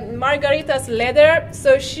Margarita's letter.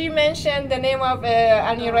 So she mentioned the name of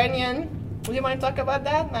an Iranian. Do you want to talk about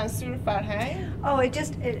that, Mansour Farhang? Oh,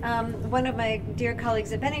 one of my dear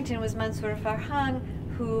colleagues at Bennington was Mansour Farhang,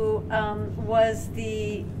 who was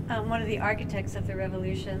one of the architects of the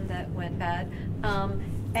revolution that went bad,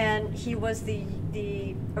 and he was the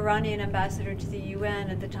Iranian ambassador to the UN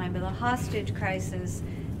at the time of the hostage crisis,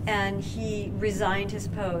 and he resigned his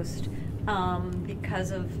post because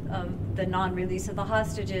of the non-release of the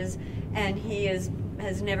hostages, and he has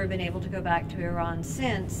never been able to go back to Iran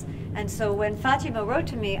since. And so when Fatima wrote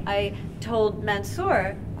to me, I told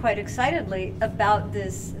Mansour quite excitedly about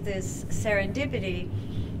this serendipity,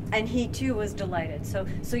 and he too was delighted. So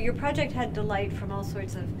your project had delight from all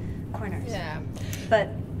sorts of corners. Yeah. But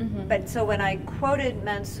so when I quoted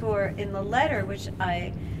Mansour in the letter, which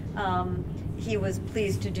he was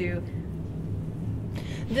pleased to do,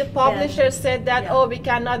 the publisher said that, oh, we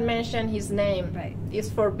cannot mention his name. Right. It's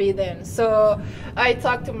forbidden. So I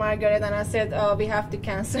talked to Margaret and I said, oh, we have to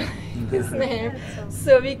cancel his name.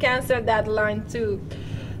 So we canceled that line too.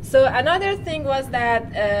 So another thing was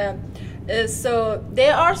that, so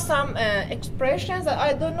there are some expressions that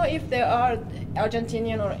I don't know if they are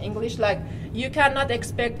Argentinian or English, like you cannot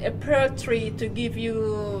expect a pearl tree to give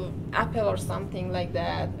you apple or something like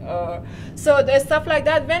that. So there's stuff like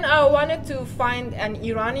that. When I wanted to find an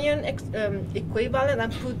Iranian equivalent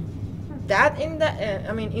and put that in the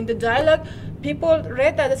in the dialogue, people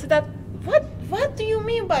read that, they said that, what do you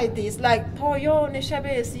mean by this? Like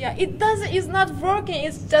it's not working.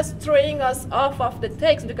 It's just throwing us off of the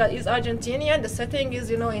text because it's Argentinian. The setting is,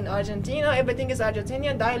 you know, in Argentina. Everything is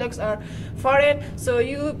Argentinian. Dialogues are foreign. So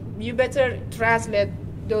you better translate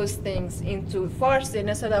those things into Farsi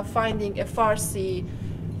instead of finding a Farsi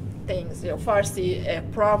things, you know, Farsi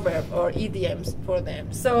proverb or idioms for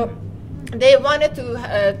them. So they wanted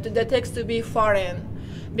the text to be foreign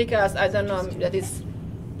because, I don't know, that is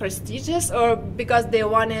prestigious, or because they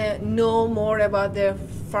want to know more about the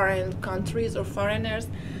foreign countries or foreigners.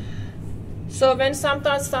 So when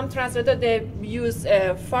sometimes some translators, they use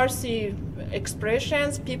Farsi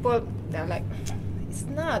expressions, people, they're like,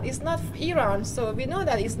 it's not Iran. So we know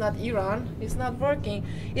that it's not Iran. It's not working.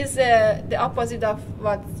 It's the opposite of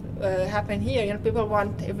what happened here. You know, people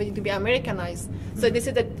want everything to be Americanized. So this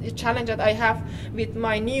is the challenge that I have with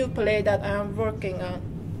my new play that I am working on.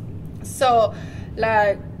 So,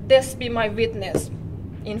 like, this be my witness.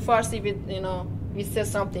 In Farsi, we say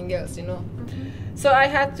something else, you know. So I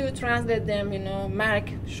had to translate them, you know, Mark,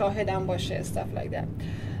 Shahedam Bashe, stuff like that.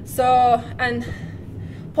 So, and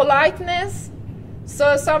politeness.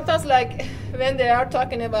 So sometimes, like, when they are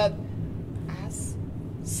talking about us,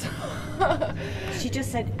 She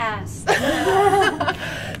just said ass.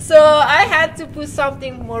 So I had to put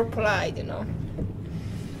something more polite, you know.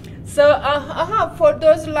 So for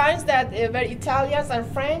those lines that were Italians and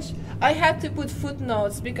French, I had to put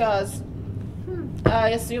footnotes because I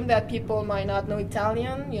assume that people might not know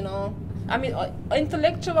Italian, you know. I mean,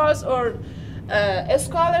 intellectuals or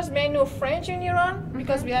scholars may know French in Iran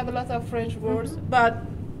because we have a lot of French words, but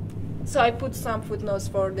so I put some footnotes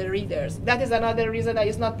for the readers. That is another reason that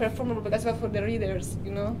it's not performable because it's for the readers,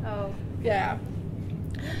 you know. Oh. Yeah.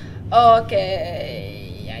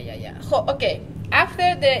 Okay. Yeah. Okay.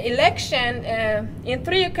 After the election, in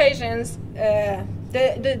 3 occasions,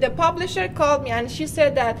 the publisher called me and she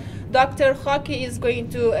said that Dr. Khaki is going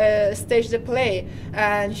to stage the play,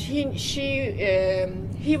 and he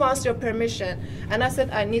wants your permission. And I said,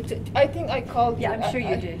 I need to. I think I called you. Yeah, I'm sure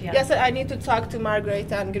you did. Yeah. I said I need to talk to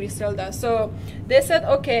Margareta and Griselda. So they said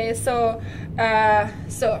okay. So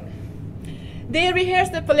they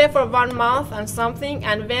rehearsed the play for 1 month and something,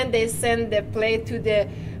 and when they sent the play to the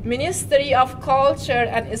Ministry of Culture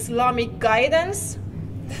and Islamic Guidance,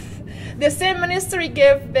 the same ministry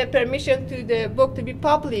gave the permission to the book to be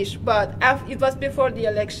published, but it was before the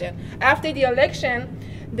election. After the election,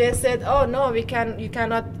 they said, "Oh no, you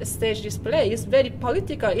cannot stage this play. It's very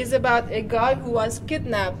political. It's about a guy who was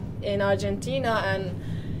kidnapped in Argentina, and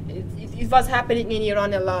it was happening in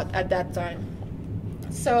Iran a lot at that time."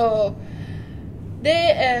 So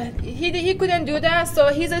he couldn't do that.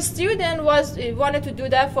 So his student wanted to do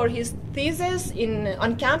that for his thesis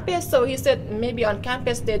on campus. So he said maybe on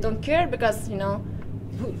campus they don't care because, you know,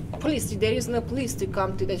 police, there is no police to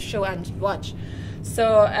come to the show and watch.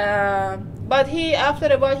 So but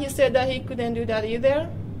after a while he said that he couldn't do that either.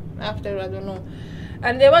 After, I don't know.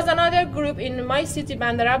 And there was another group in my city,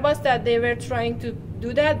 Bandar Abbas, that they were trying to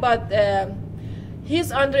do that, but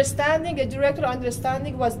his understanding, the director's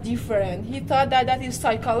understanding was different. He thought that is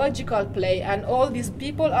psychological play, and all these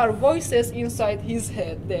people are voices inside his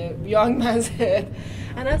head, the young man's head.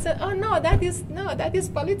 And I said, oh no, that is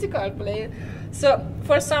political play. So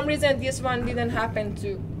for some reason, this one didn't happen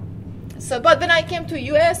too. So, but when I came to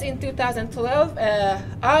US in 2012,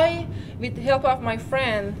 I, with the help of my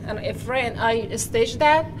friend and a friend, I staged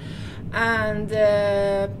that, and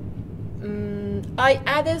I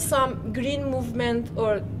added some green movement,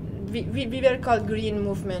 or we were called green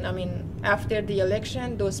movement. I mean, after the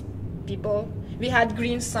election, those people, we had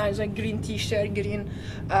green signs, like green T-shirt, green.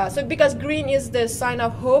 So because green is the sign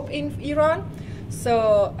of hope in Iran,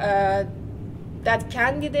 so that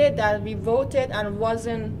candidate that we voted and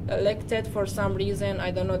wasn't elected for some reason, I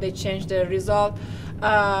don't know, they changed the result.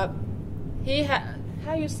 How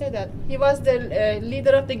you say that? He was the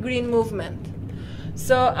leader of the green movement.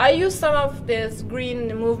 So I used some of these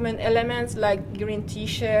green movement elements like green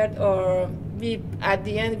T-shirt, or at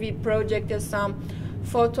the end we projected some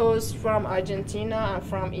photos from Argentina and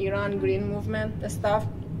from Iran, green movement stuff.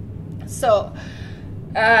 So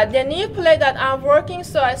the new play that I'm working,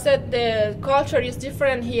 so I said the culture is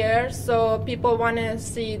different here, so people want to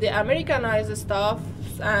see the Americanized stuff,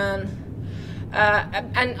 and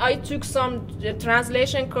I took some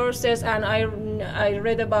translation courses, and I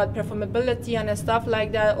read about performability and stuff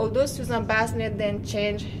like that. Although Susan Bassnett then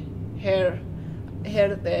changed her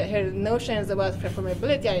notions about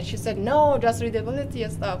performability, and she said no, just readability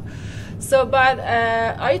and stuff. So, but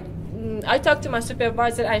I talked to my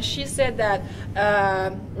supervisor, and she said that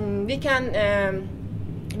we can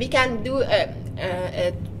do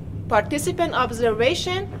a participant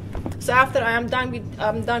observation. So after I'm done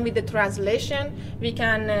with the translation, we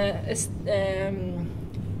can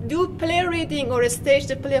do play reading or stage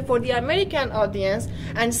the play for the American audience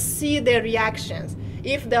and see their reactions.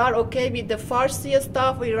 If they are okay with the Farsi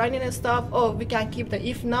stuff, Iranian stuff, oh, we can keep them.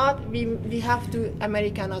 If not, we have to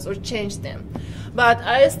Americanize or change them. But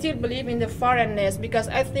I still believe in the foreignness, because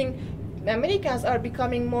I think Americans are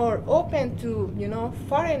becoming more open to, you know,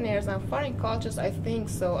 foreigners and foreign cultures, I think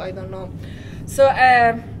so. I don't know. So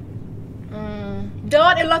there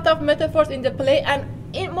are a lot of metaphors in the play, and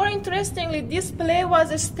more interestingly, this play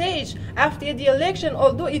was staged after the election,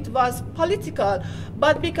 although it was political,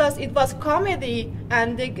 but because it was comedy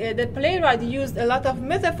and the playwright used a lot of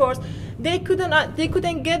metaphors, they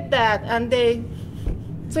couldn't get that, and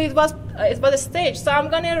so it was a stage. So I'm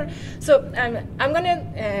gonna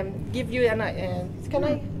give you can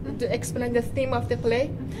I explain the theme of the play?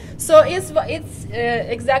 So it's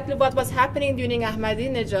exactly what was happening during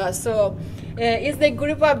Ahmadinejad. So there is a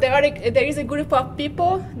group of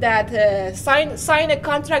people that sign a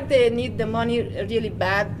contract. They need the money really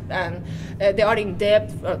bad, and they are in debt,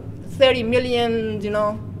 30 million, you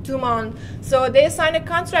know, 2 months. So they signed a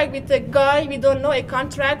contract with a guy we don't know, a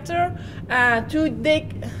contractor, to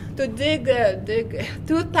dig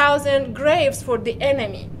 2,000 graves for the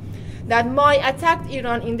enemy that might attack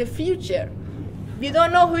Iran in the future. We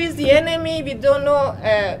don't know who is the enemy. We don't know.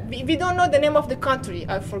 We don't know the name of the country.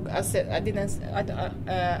 I did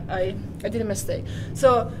a mistake.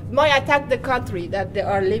 So might attack the country that they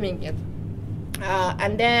are living in,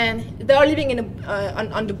 and then they are living in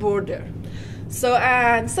on the border. So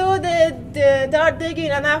they are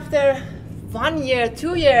digging, and after 1 year,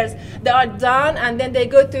 2 years, they are done, and then they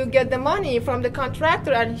go to get the money from the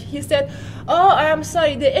contractor, and he said, "Oh, I'm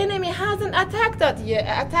sorry, the enemy hasn't attacked us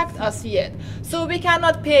yet, so we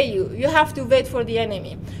cannot pay you. You have to wait for the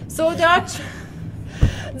enemy." So they are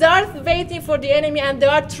waiting for the enemy, and they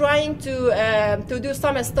are trying to do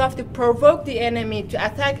some stuff to provoke the enemy to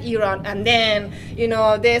attack Iran, and then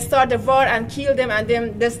they start the war and kill them, and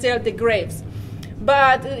then they steal the graves.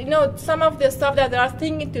 But some of the stuff that they are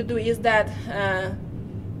thinking to do is that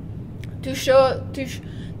to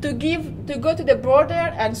go to the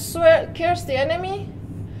border and curse the enemy,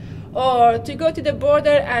 or to go to the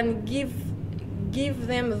border and give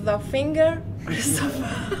them the finger.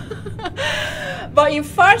 But in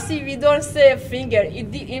Farsi we don't say finger.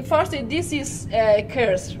 In Farsi this is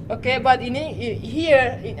curse, okay? But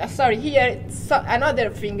here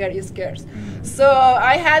another finger is curse. So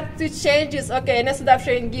I had to change this. Okay, instead of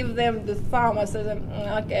saying give them the thumb, I said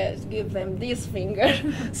okay, give them this finger.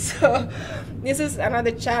 So this is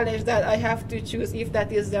another challenge that I have to choose if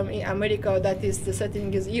that is in America or that is the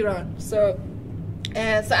setting is Iran. So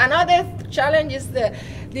another challenge is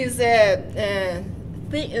these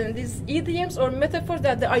idioms or metaphors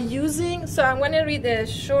that they are using. So I'm going to read a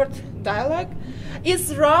short dialogue.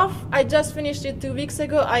 It's rough. I just finished it 2 weeks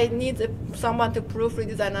ago. I need someone to proofread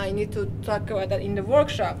it, and I need to talk about that in the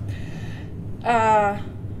workshop.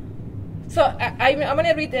 So I'm going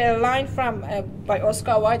to read a line from by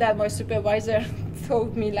Oscar Wilde that my supervisor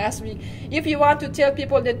told me last week. If you want to tell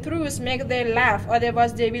people the truth, make them laugh,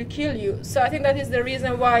 otherwise they will kill you. So I think that is the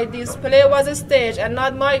reason why this play was staged and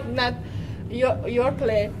not your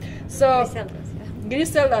play. So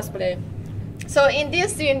Griselda's play. So in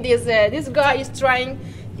this scene, this guy is trying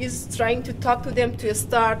to talk to them to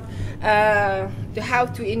start to how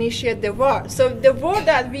to initiate the war. So the word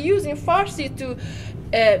that we use in Farsi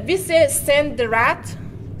we say send the rat.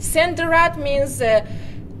 Send the rat means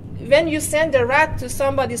when you send a rat to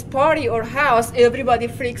somebody's party or house, everybody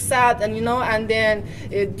freaks out, and and then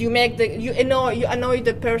you annoy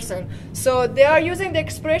the person. So they are using the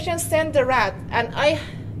expression "send the rat," and I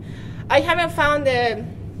haven't found the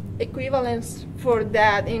equivalence for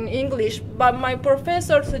that in English. But my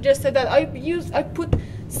professor suggested that I put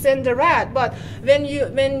 "send the rat," but when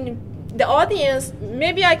the audience,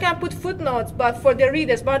 maybe I can put footnotes, but for the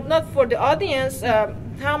readers, but not for the audience.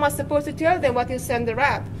 How am I supposed to tell them what is "send the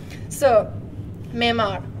rat"? So,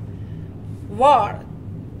 memar, war,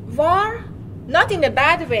 not in a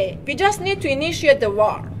bad way. We just need to initiate the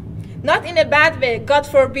war, not in a bad way. God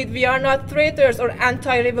forbid, we are not traitors or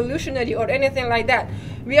anti-revolutionary or anything like that.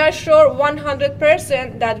 We are sure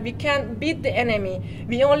 100% that we can beat the enemy.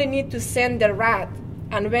 We only need to send the rat,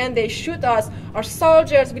 and when they shoot us, our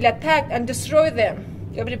soldiers will attack and destroy them.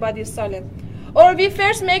 Everybody is silent. Or we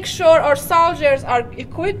first make sure our soldiers are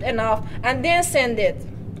equipped enough and then send it.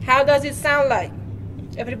 How does it sound like?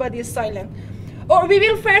 Everybody is silent. Or we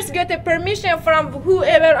will first get a permission from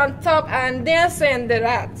whoever on top and then send the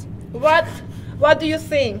rat. What do you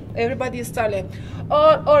think? Everybody is silent.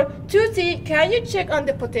 Or Tuti, can you check on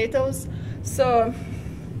the potatoes? So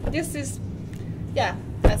this is, yeah,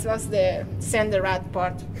 that was the send the rat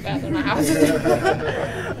part. I don't know how to do it.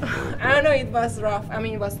 I don't know, it was rough. I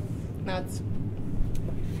mean, it was not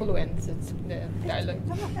fluent, it's the dialogue.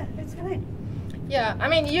 It's fine. Yeah, I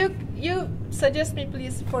mean, you suggest me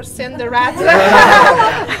please for send the rat.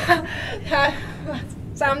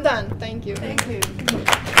 So I'm done. Thank you. Thank you.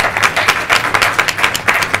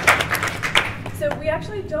 So we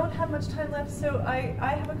actually don't have much time left, so I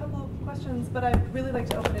have a couple of questions, but I'd really like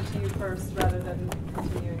to open it to you first rather than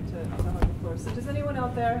continuing to hug the floor. So does anyone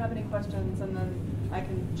out there have any questions, and then I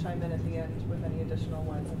can chime in at the end with any additional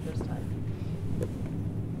ones if there's time.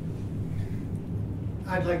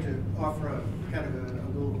 I'd like to offer a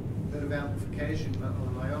little bit of amplification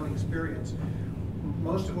on my own experience.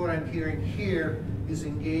 Most of what I'm hearing here is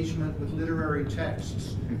engagement with literary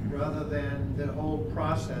texts rather than the whole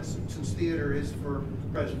process, since theater is for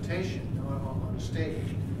presentation on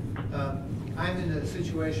stage. I'm in a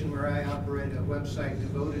situation where I operate a website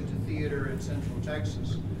devoted to theater in Central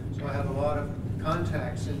Texas, so I have a lot of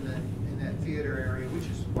contacts in that theater area, which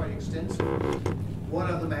is quite extensive. one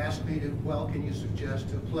of them asked me to, well, can you suggest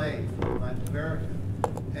a play from Latin America?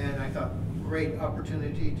 And I thought, great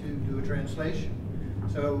opportunity to do a translation.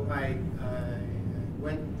 So I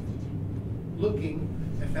went looking.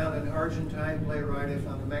 I found an Argentine playwright, I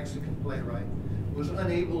found a Mexican playwright. Was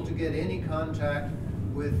unable to get any contact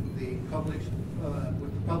with the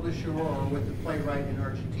publisher or with the playwright in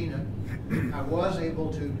Argentina. I was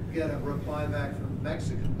able to get a reply back from the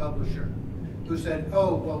Mexican publisher who said,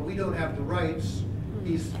 oh, well, we don't have the rights.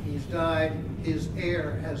 He's died, his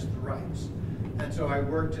heir has the rights. And so I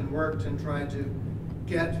worked and tried to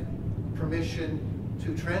get permission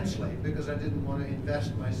to translate because I didn't want to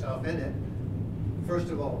invest myself in it. First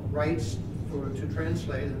of all, rights to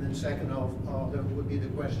translate, and then second of all, there would be the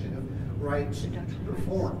question of rights to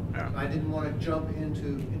perform. I didn't want to jump into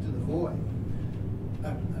the void.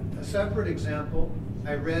 A separate example,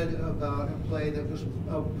 I read about a play that was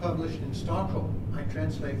published in Stockholm. I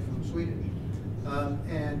translate from Swedish,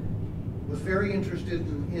 and was very interested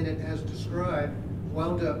in it as described,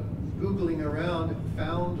 wound up Googling around,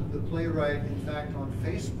 found the playwright, in fact, on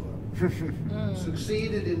Facebook,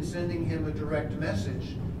 succeeded in sending him a direct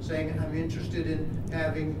message saying, I'm interested in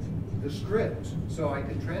having the script so I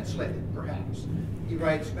can translate it, perhaps. He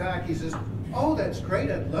writes back, he says, oh, that's great,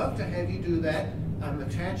 I'd love to have you do that. I'm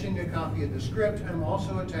attaching a copy of the script. I'm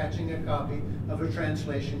also attaching a copy of a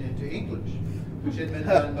translation into English, which had been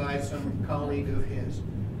done by some colleague of his.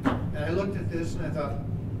 And I looked at this and I thought,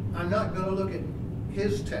 I'm not going to look at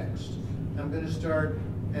his text. I'm going to start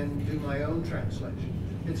and do my own translation.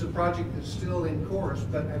 It's a project that's still in course,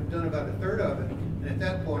 but I've done about a third of it. And at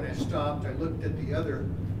that point I stopped, I looked at the other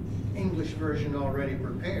English version already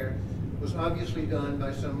prepared. It was obviously done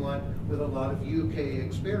by someone with a lot of UK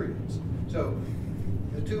experience. So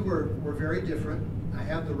the two were very different. I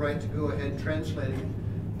have the right to go ahead translating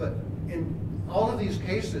it. But in all of these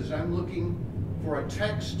cases, I'm looking for a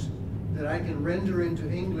text that I can render into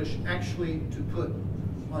English actually to put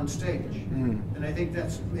on stage. And I think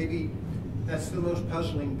that's the most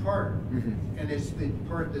puzzling part. And it's the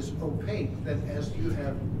part that's opaque, that as you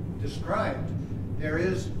have described, there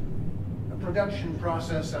is a production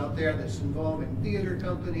process out there that's involving theater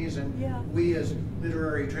companies, and we as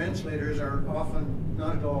literary translators are often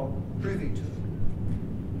not at all privy to it.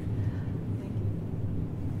 Thank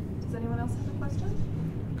you. Does anyone else have a question?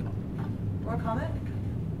 Or a comment?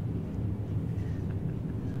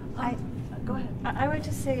 Go ahead. I would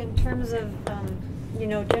just say in terms of, you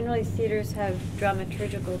know, generally theaters have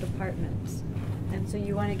dramaturgical departments. And so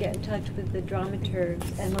you want to get in touch with the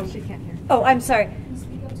dramaturgs. And Oh, she can't hear. Oh, I'm sorry.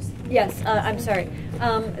 Yes, I'm sorry.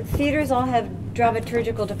 Theaters all have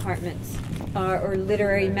dramaturgical departments or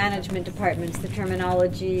literary management departments. The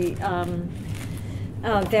terminology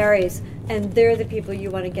varies. And they're the people you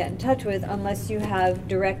want to get in touch with unless you have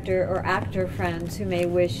director or actor friends who may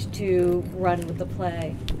wish to run with the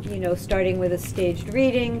play. You know, starting with a staged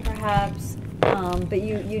reading, perhaps. But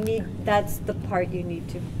you need, that's the part you need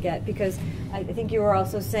to get, because I think you were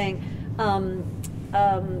also saying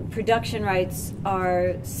production rights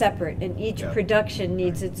are separate, and each production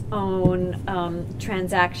needs its own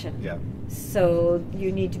transaction. So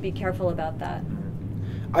you need to be careful about that.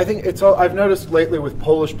 I think I've noticed lately with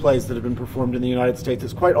Polish plays that have been performed in the United States,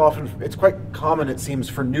 it's quite common, it seems,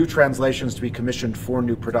 for new translations to be commissioned for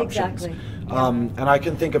new productions. Exactly. And I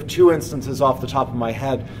can think of two instances off the top of my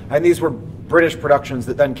head, and these were British productions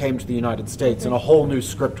that then came to the United States, and a whole new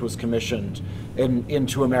script was commissioned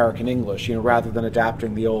into American English, you know, rather than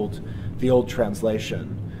adapting the old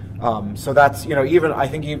translation. So that's, you know,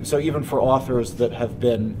 even for authors that have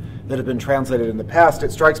been translated in the past,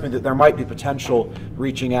 it strikes me that there might be potential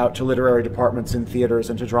reaching out to literary departments in theaters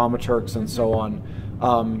and to dramaturgs and so on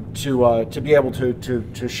to be able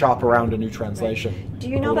to shop around a new translation. Right. Do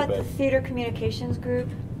you know about the Theater Communications Group?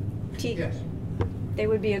 Yes. They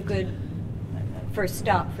would be a good first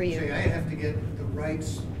stop for you. See, I have to get the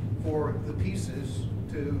rights for the pieces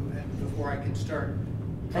before I can start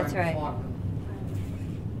trying to flog them.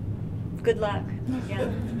 Good luck.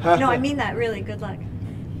 Yeah. No, I mean that, really, good luck.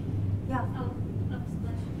 Yeah.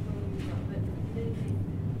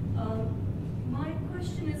 My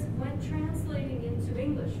question is, when translating into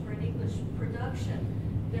English for an English production,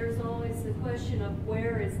 there's always the question of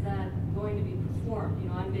where is that going to be performed. You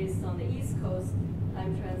know, I'm based on the East Coast.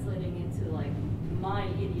 I'm translating into like my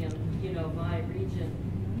idiom, you know, my region,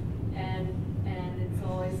 and it's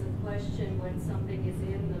always a question when something is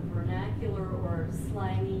in the vernacular or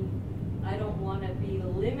slangy. I don't want to be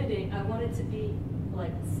limiting. I want it to be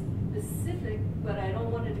like specific, but I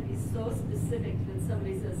don't want it to be so specific that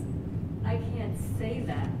somebody says, I can't say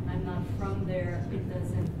that. I'm not from there. It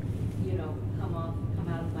doesn't, you know, come out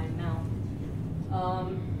of my mouth.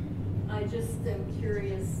 I just am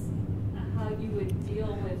curious how you would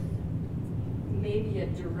deal with maybe a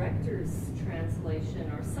director's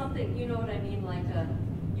translation or something, you know what I mean? Like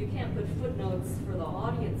you can't put footnotes for the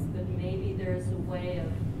audience, but maybe there's a way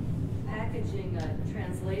of packaging a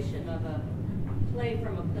translation of a play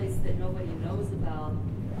from a place that nobody knows about,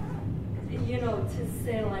 you know, to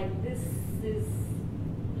say like, this is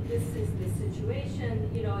the situation,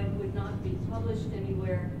 you know, it would not be published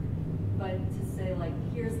anywhere, but to say like,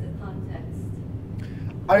 here's the context.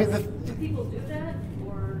 Do people do that,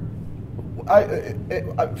 or?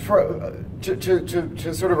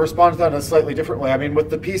 To sort of respond to that in a slightly different way, I mean, with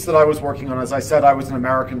the piece that I was working on, as I said, I was an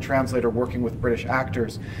American translator working with British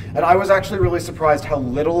actors, and I was actually really surprised how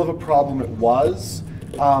little of a problem it was,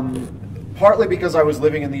 partly because I was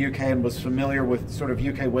living in the UK and was familiar with sort of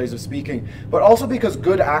UK ways of speaking, but also because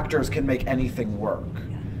good actors can make anything work.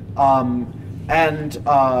 And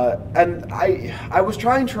I was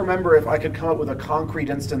trying to remember if I could come up with a concrete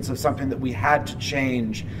instance of something that we had to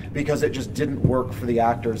change because it just didn't work for the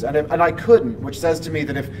actors. And I couldn't, which says to me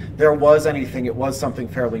that if there was anything, it was something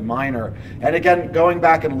fairly minor. And again, going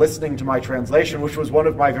back and listening to my translation, which was one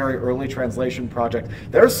of my very early translation projects,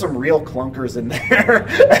 there's some real clunkers in there.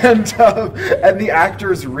 And the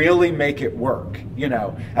actors really make it work, you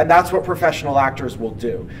know. And that's what professional actors will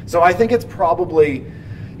do. So I think it's probably...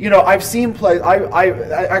 You know, I've seen plays.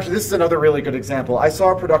 Actually, this is another really good example. I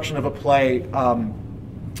saw a production of a play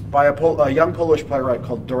by a young Polish playwright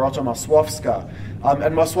called Dorota Masłowska,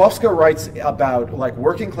 and Masłowska writes about like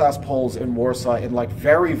working class Poles in Warsaw in like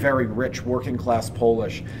very, very rich working class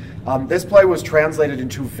Polish. This play was translated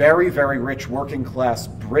into very, very rich working class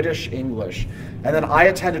British English, and then I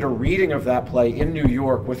attended a reading of that play in New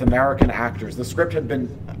York with American actors. The script had been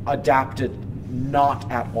adapted not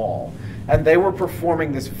at all. And they were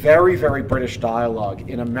performing this very, very British dialogue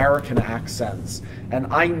in American accents. And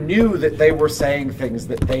I knew that they were saying things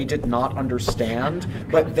that they did not understand,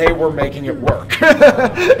 but they were making it work.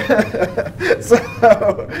 So,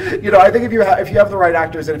 you know, I think if you have the right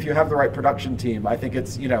actors and if you have the right production team, I think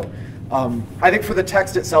it's, you know, I think for the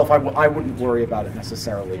text itself, I wouldn't worry about it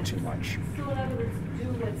necessarily too much. So in other words, do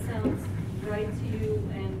what sounds right to you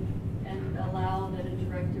and allow that a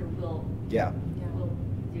director will. Yeah.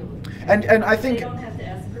 And I think they don't have to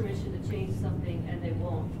ask permission to change something, and they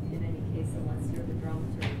won't in any case unless you're the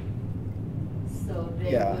dramaturg. So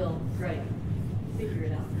they will, right, figure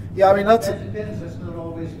it out. Yeah, I mean that's. That depends. That's not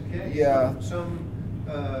always the case. Yeah. Some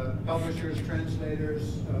publishers,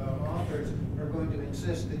 translators, authors are going to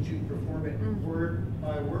insist that you perform it word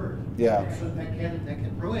by word. Yeah. So that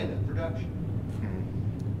can ruin a production.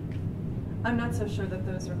 I'm not so sure that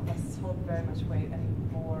those requests hold very much weight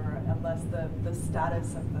anymore unless the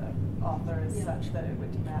status of the author is such that it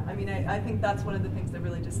would demand. I mean, I think that's one of the things that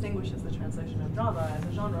really distinguishes the translation of drama as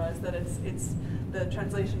a genre is that it's the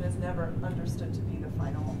translation is never understood to be the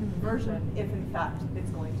final version if in fact it's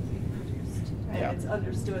going to be produced. And it's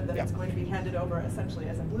understood that it's going to be handed over essentially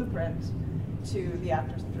as a blueprint to the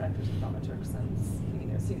actors and directors and dramaturgs and, you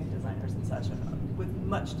know, scenic designers and such, with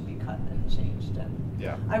much to be cut and changed. And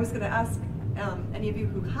I was going to ask any of you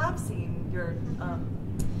who have seen your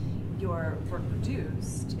work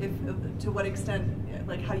produced, if to what extent,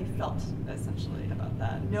 like how you felt essentially about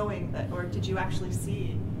that, knowing that, or did you actually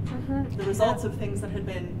see the results of things that had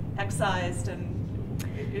been excised, and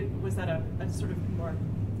was that a sort of more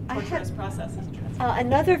torturous process as a translator?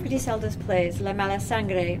 Another of Griselda's plays, La Mala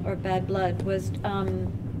Sangre, or Bad Blood, was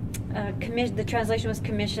the translation was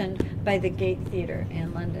commissioned by the Gate Theatre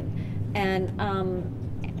in London, and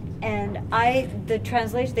the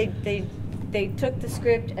translation, they took the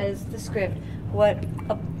script as the script. What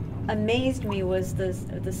amazed me was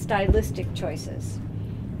the stylistic choices,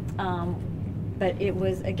 but it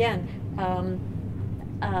was, again,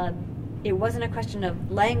 it wasn't a question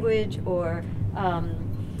of language or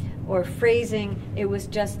phrasing. It was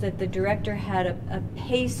just that the director had a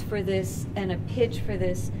pace for this and a pitch for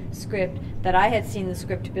this script that I had seen the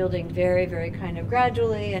script building very, very kind of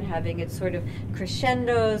gradually and having its sort of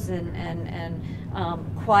crescendos and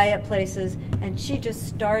quiet places, and she just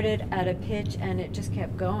started at a pitch and it just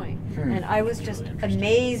kept going. And I was just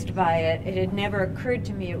amazed by it. It had never occurred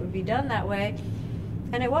to me it would be done that way,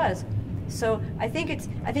 and it was. So I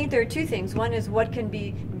think there are two things. One is what can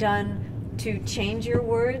be done to change your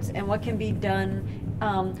words, and what can be done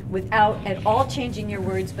without at all changing your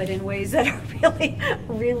words, but in ways that are really,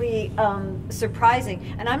 really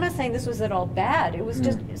surprising. And I'm not saying this was at all bad. It was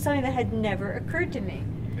just something that had never occurred to me.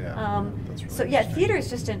 Yeah, that's really so yeah, theater is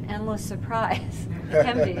just an endless surprise. It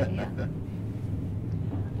can be. Yeah.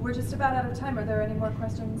 We're just about out of time. Are there any more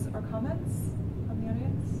questions or comments from the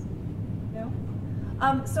audience? No?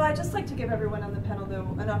 So I'd just like to give everyone on the panel, though,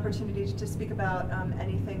 an opportunity to speak about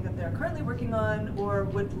anything that they're currently working on, or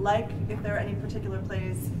would like, if there are any particular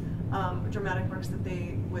plays, dramatic works that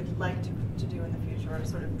they would like to do in the future, or a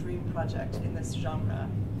sort of dream project in this genre.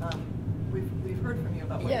 We've heard from you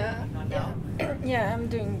about what you're working on now. Yeah, I'm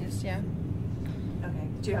doing this, yeah. Okay.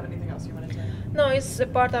 Do you have anything else you wanted to? No, it's a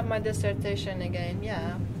part of my dissertation again,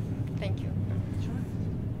 yeah. Thank you. Sure.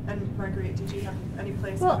 And Marguerite, did you have any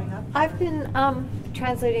plays Well, coming up? I've been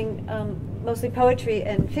translating mostly poetry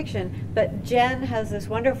and fiction, but Jen has this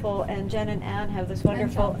wonderful, and Jen and Anne have this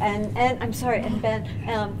wonderful, and I'm sorry, and Ben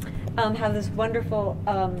have this wonderful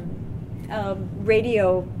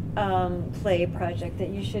radio play project that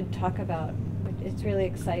you should talk about. It's really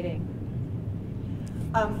exciting.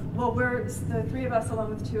 Well, the three of us, along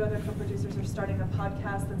with two other co-producers, are starting a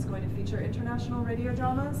podcast that's going to feature international radio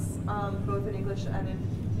dramas, both in English and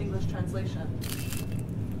in English translation.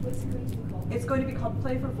 What's it going to be called? It's going to be called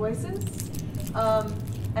Play for Voices.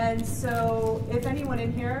 And so if anyone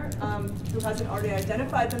in here who hasn't already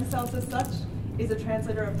identified themselves as such is a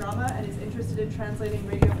translator of drama and is interested in translating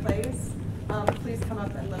radio plays, please come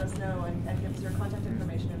up and let us know and give us your contact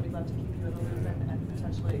information, and we'd love to keep you in the loop and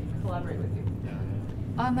potentially collaborate with you.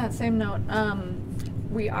 On that same note,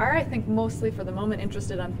 we are, I think, mostly for the moment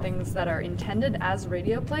interested on things that are intended as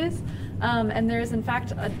radio plays. And there is, in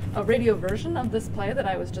fact, a radio version of this play that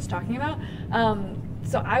I was just talking about.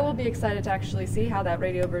 So I will be excited to actually see how that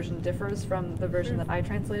radio version differs from the version that I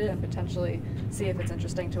translated, and potentially see if it's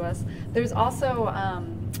interesting to us. There's also,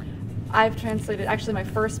 I've translated, actually my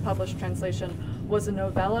first published translation was a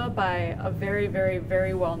novella by a very, very,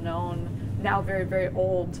 very well-known, now very, very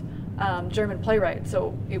old German playwright.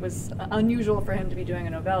 So it was unusual for him to be doing a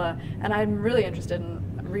novella, and I'm really interested in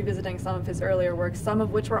revisiting some of his earlier works, some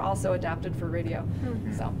of which were also adapted for radio.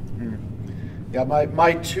 So. Yeah,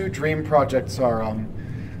 my two dream projects are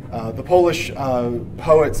the Polish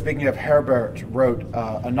poet, speaking of Herbert, wrote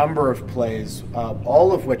a number of plays,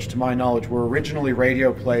 all of which, to my knowledge, were originally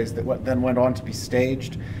radio plays that then went on to be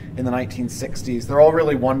staged in the 1960s. They're all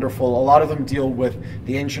really wonderful. A lot of them deal with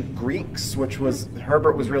the ancient Greeks, which was,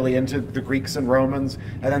 Herbert was really into the Greeks and Romans,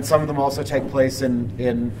 and then some of them also take place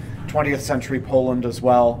in 20th century Poland as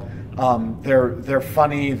well. They're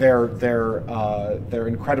funny, they're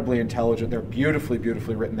incredibly intelligent, they're beautifully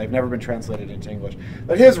written. They've never been translated into English.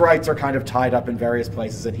 But his rights are kind of tied up in various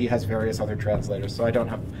places, and he has various other translators, so I don't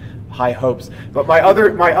have high hopes. But my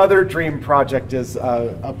other dream project is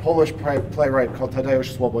a Polish playwright called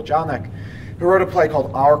Tadeusz Słobodzianek, who wrote a play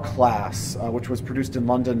called Our Class, which was produced in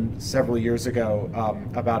London several years ago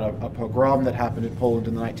about a pogrom that happened in Poland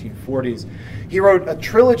in the 1940s. He wrote a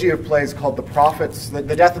trilogy of plays called The Prophets,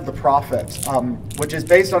 The Death of the Prophet, which is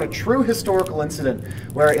based on a true historical incident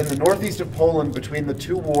where in the northeast of Poland between the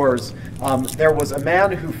two wars, there was a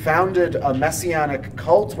man who founded a messianic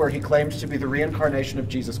cult where he claimed to be the reincarnation of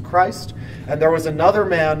Jesus Christ, and there was another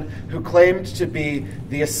man who claimed to be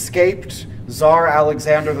the escaped Tsar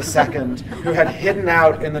Alexander II, who had hidden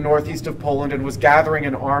out in the northeast of Poland and was gathering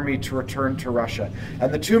an army to return to Russia.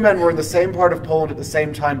 And the two men were in the same part of Poland at the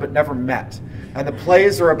same time, but never met. And the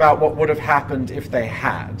plays are about what would have happened if they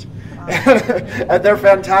had. And they're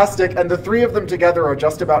fantastic, and the three of them together are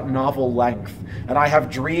just about novel length. And I have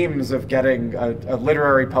dreams of getting a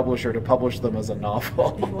literary publisher to publish them as a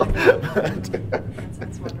novel. That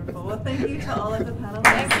sounds wonderful. Well, thank you to all of the panelists.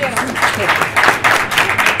 Thank you.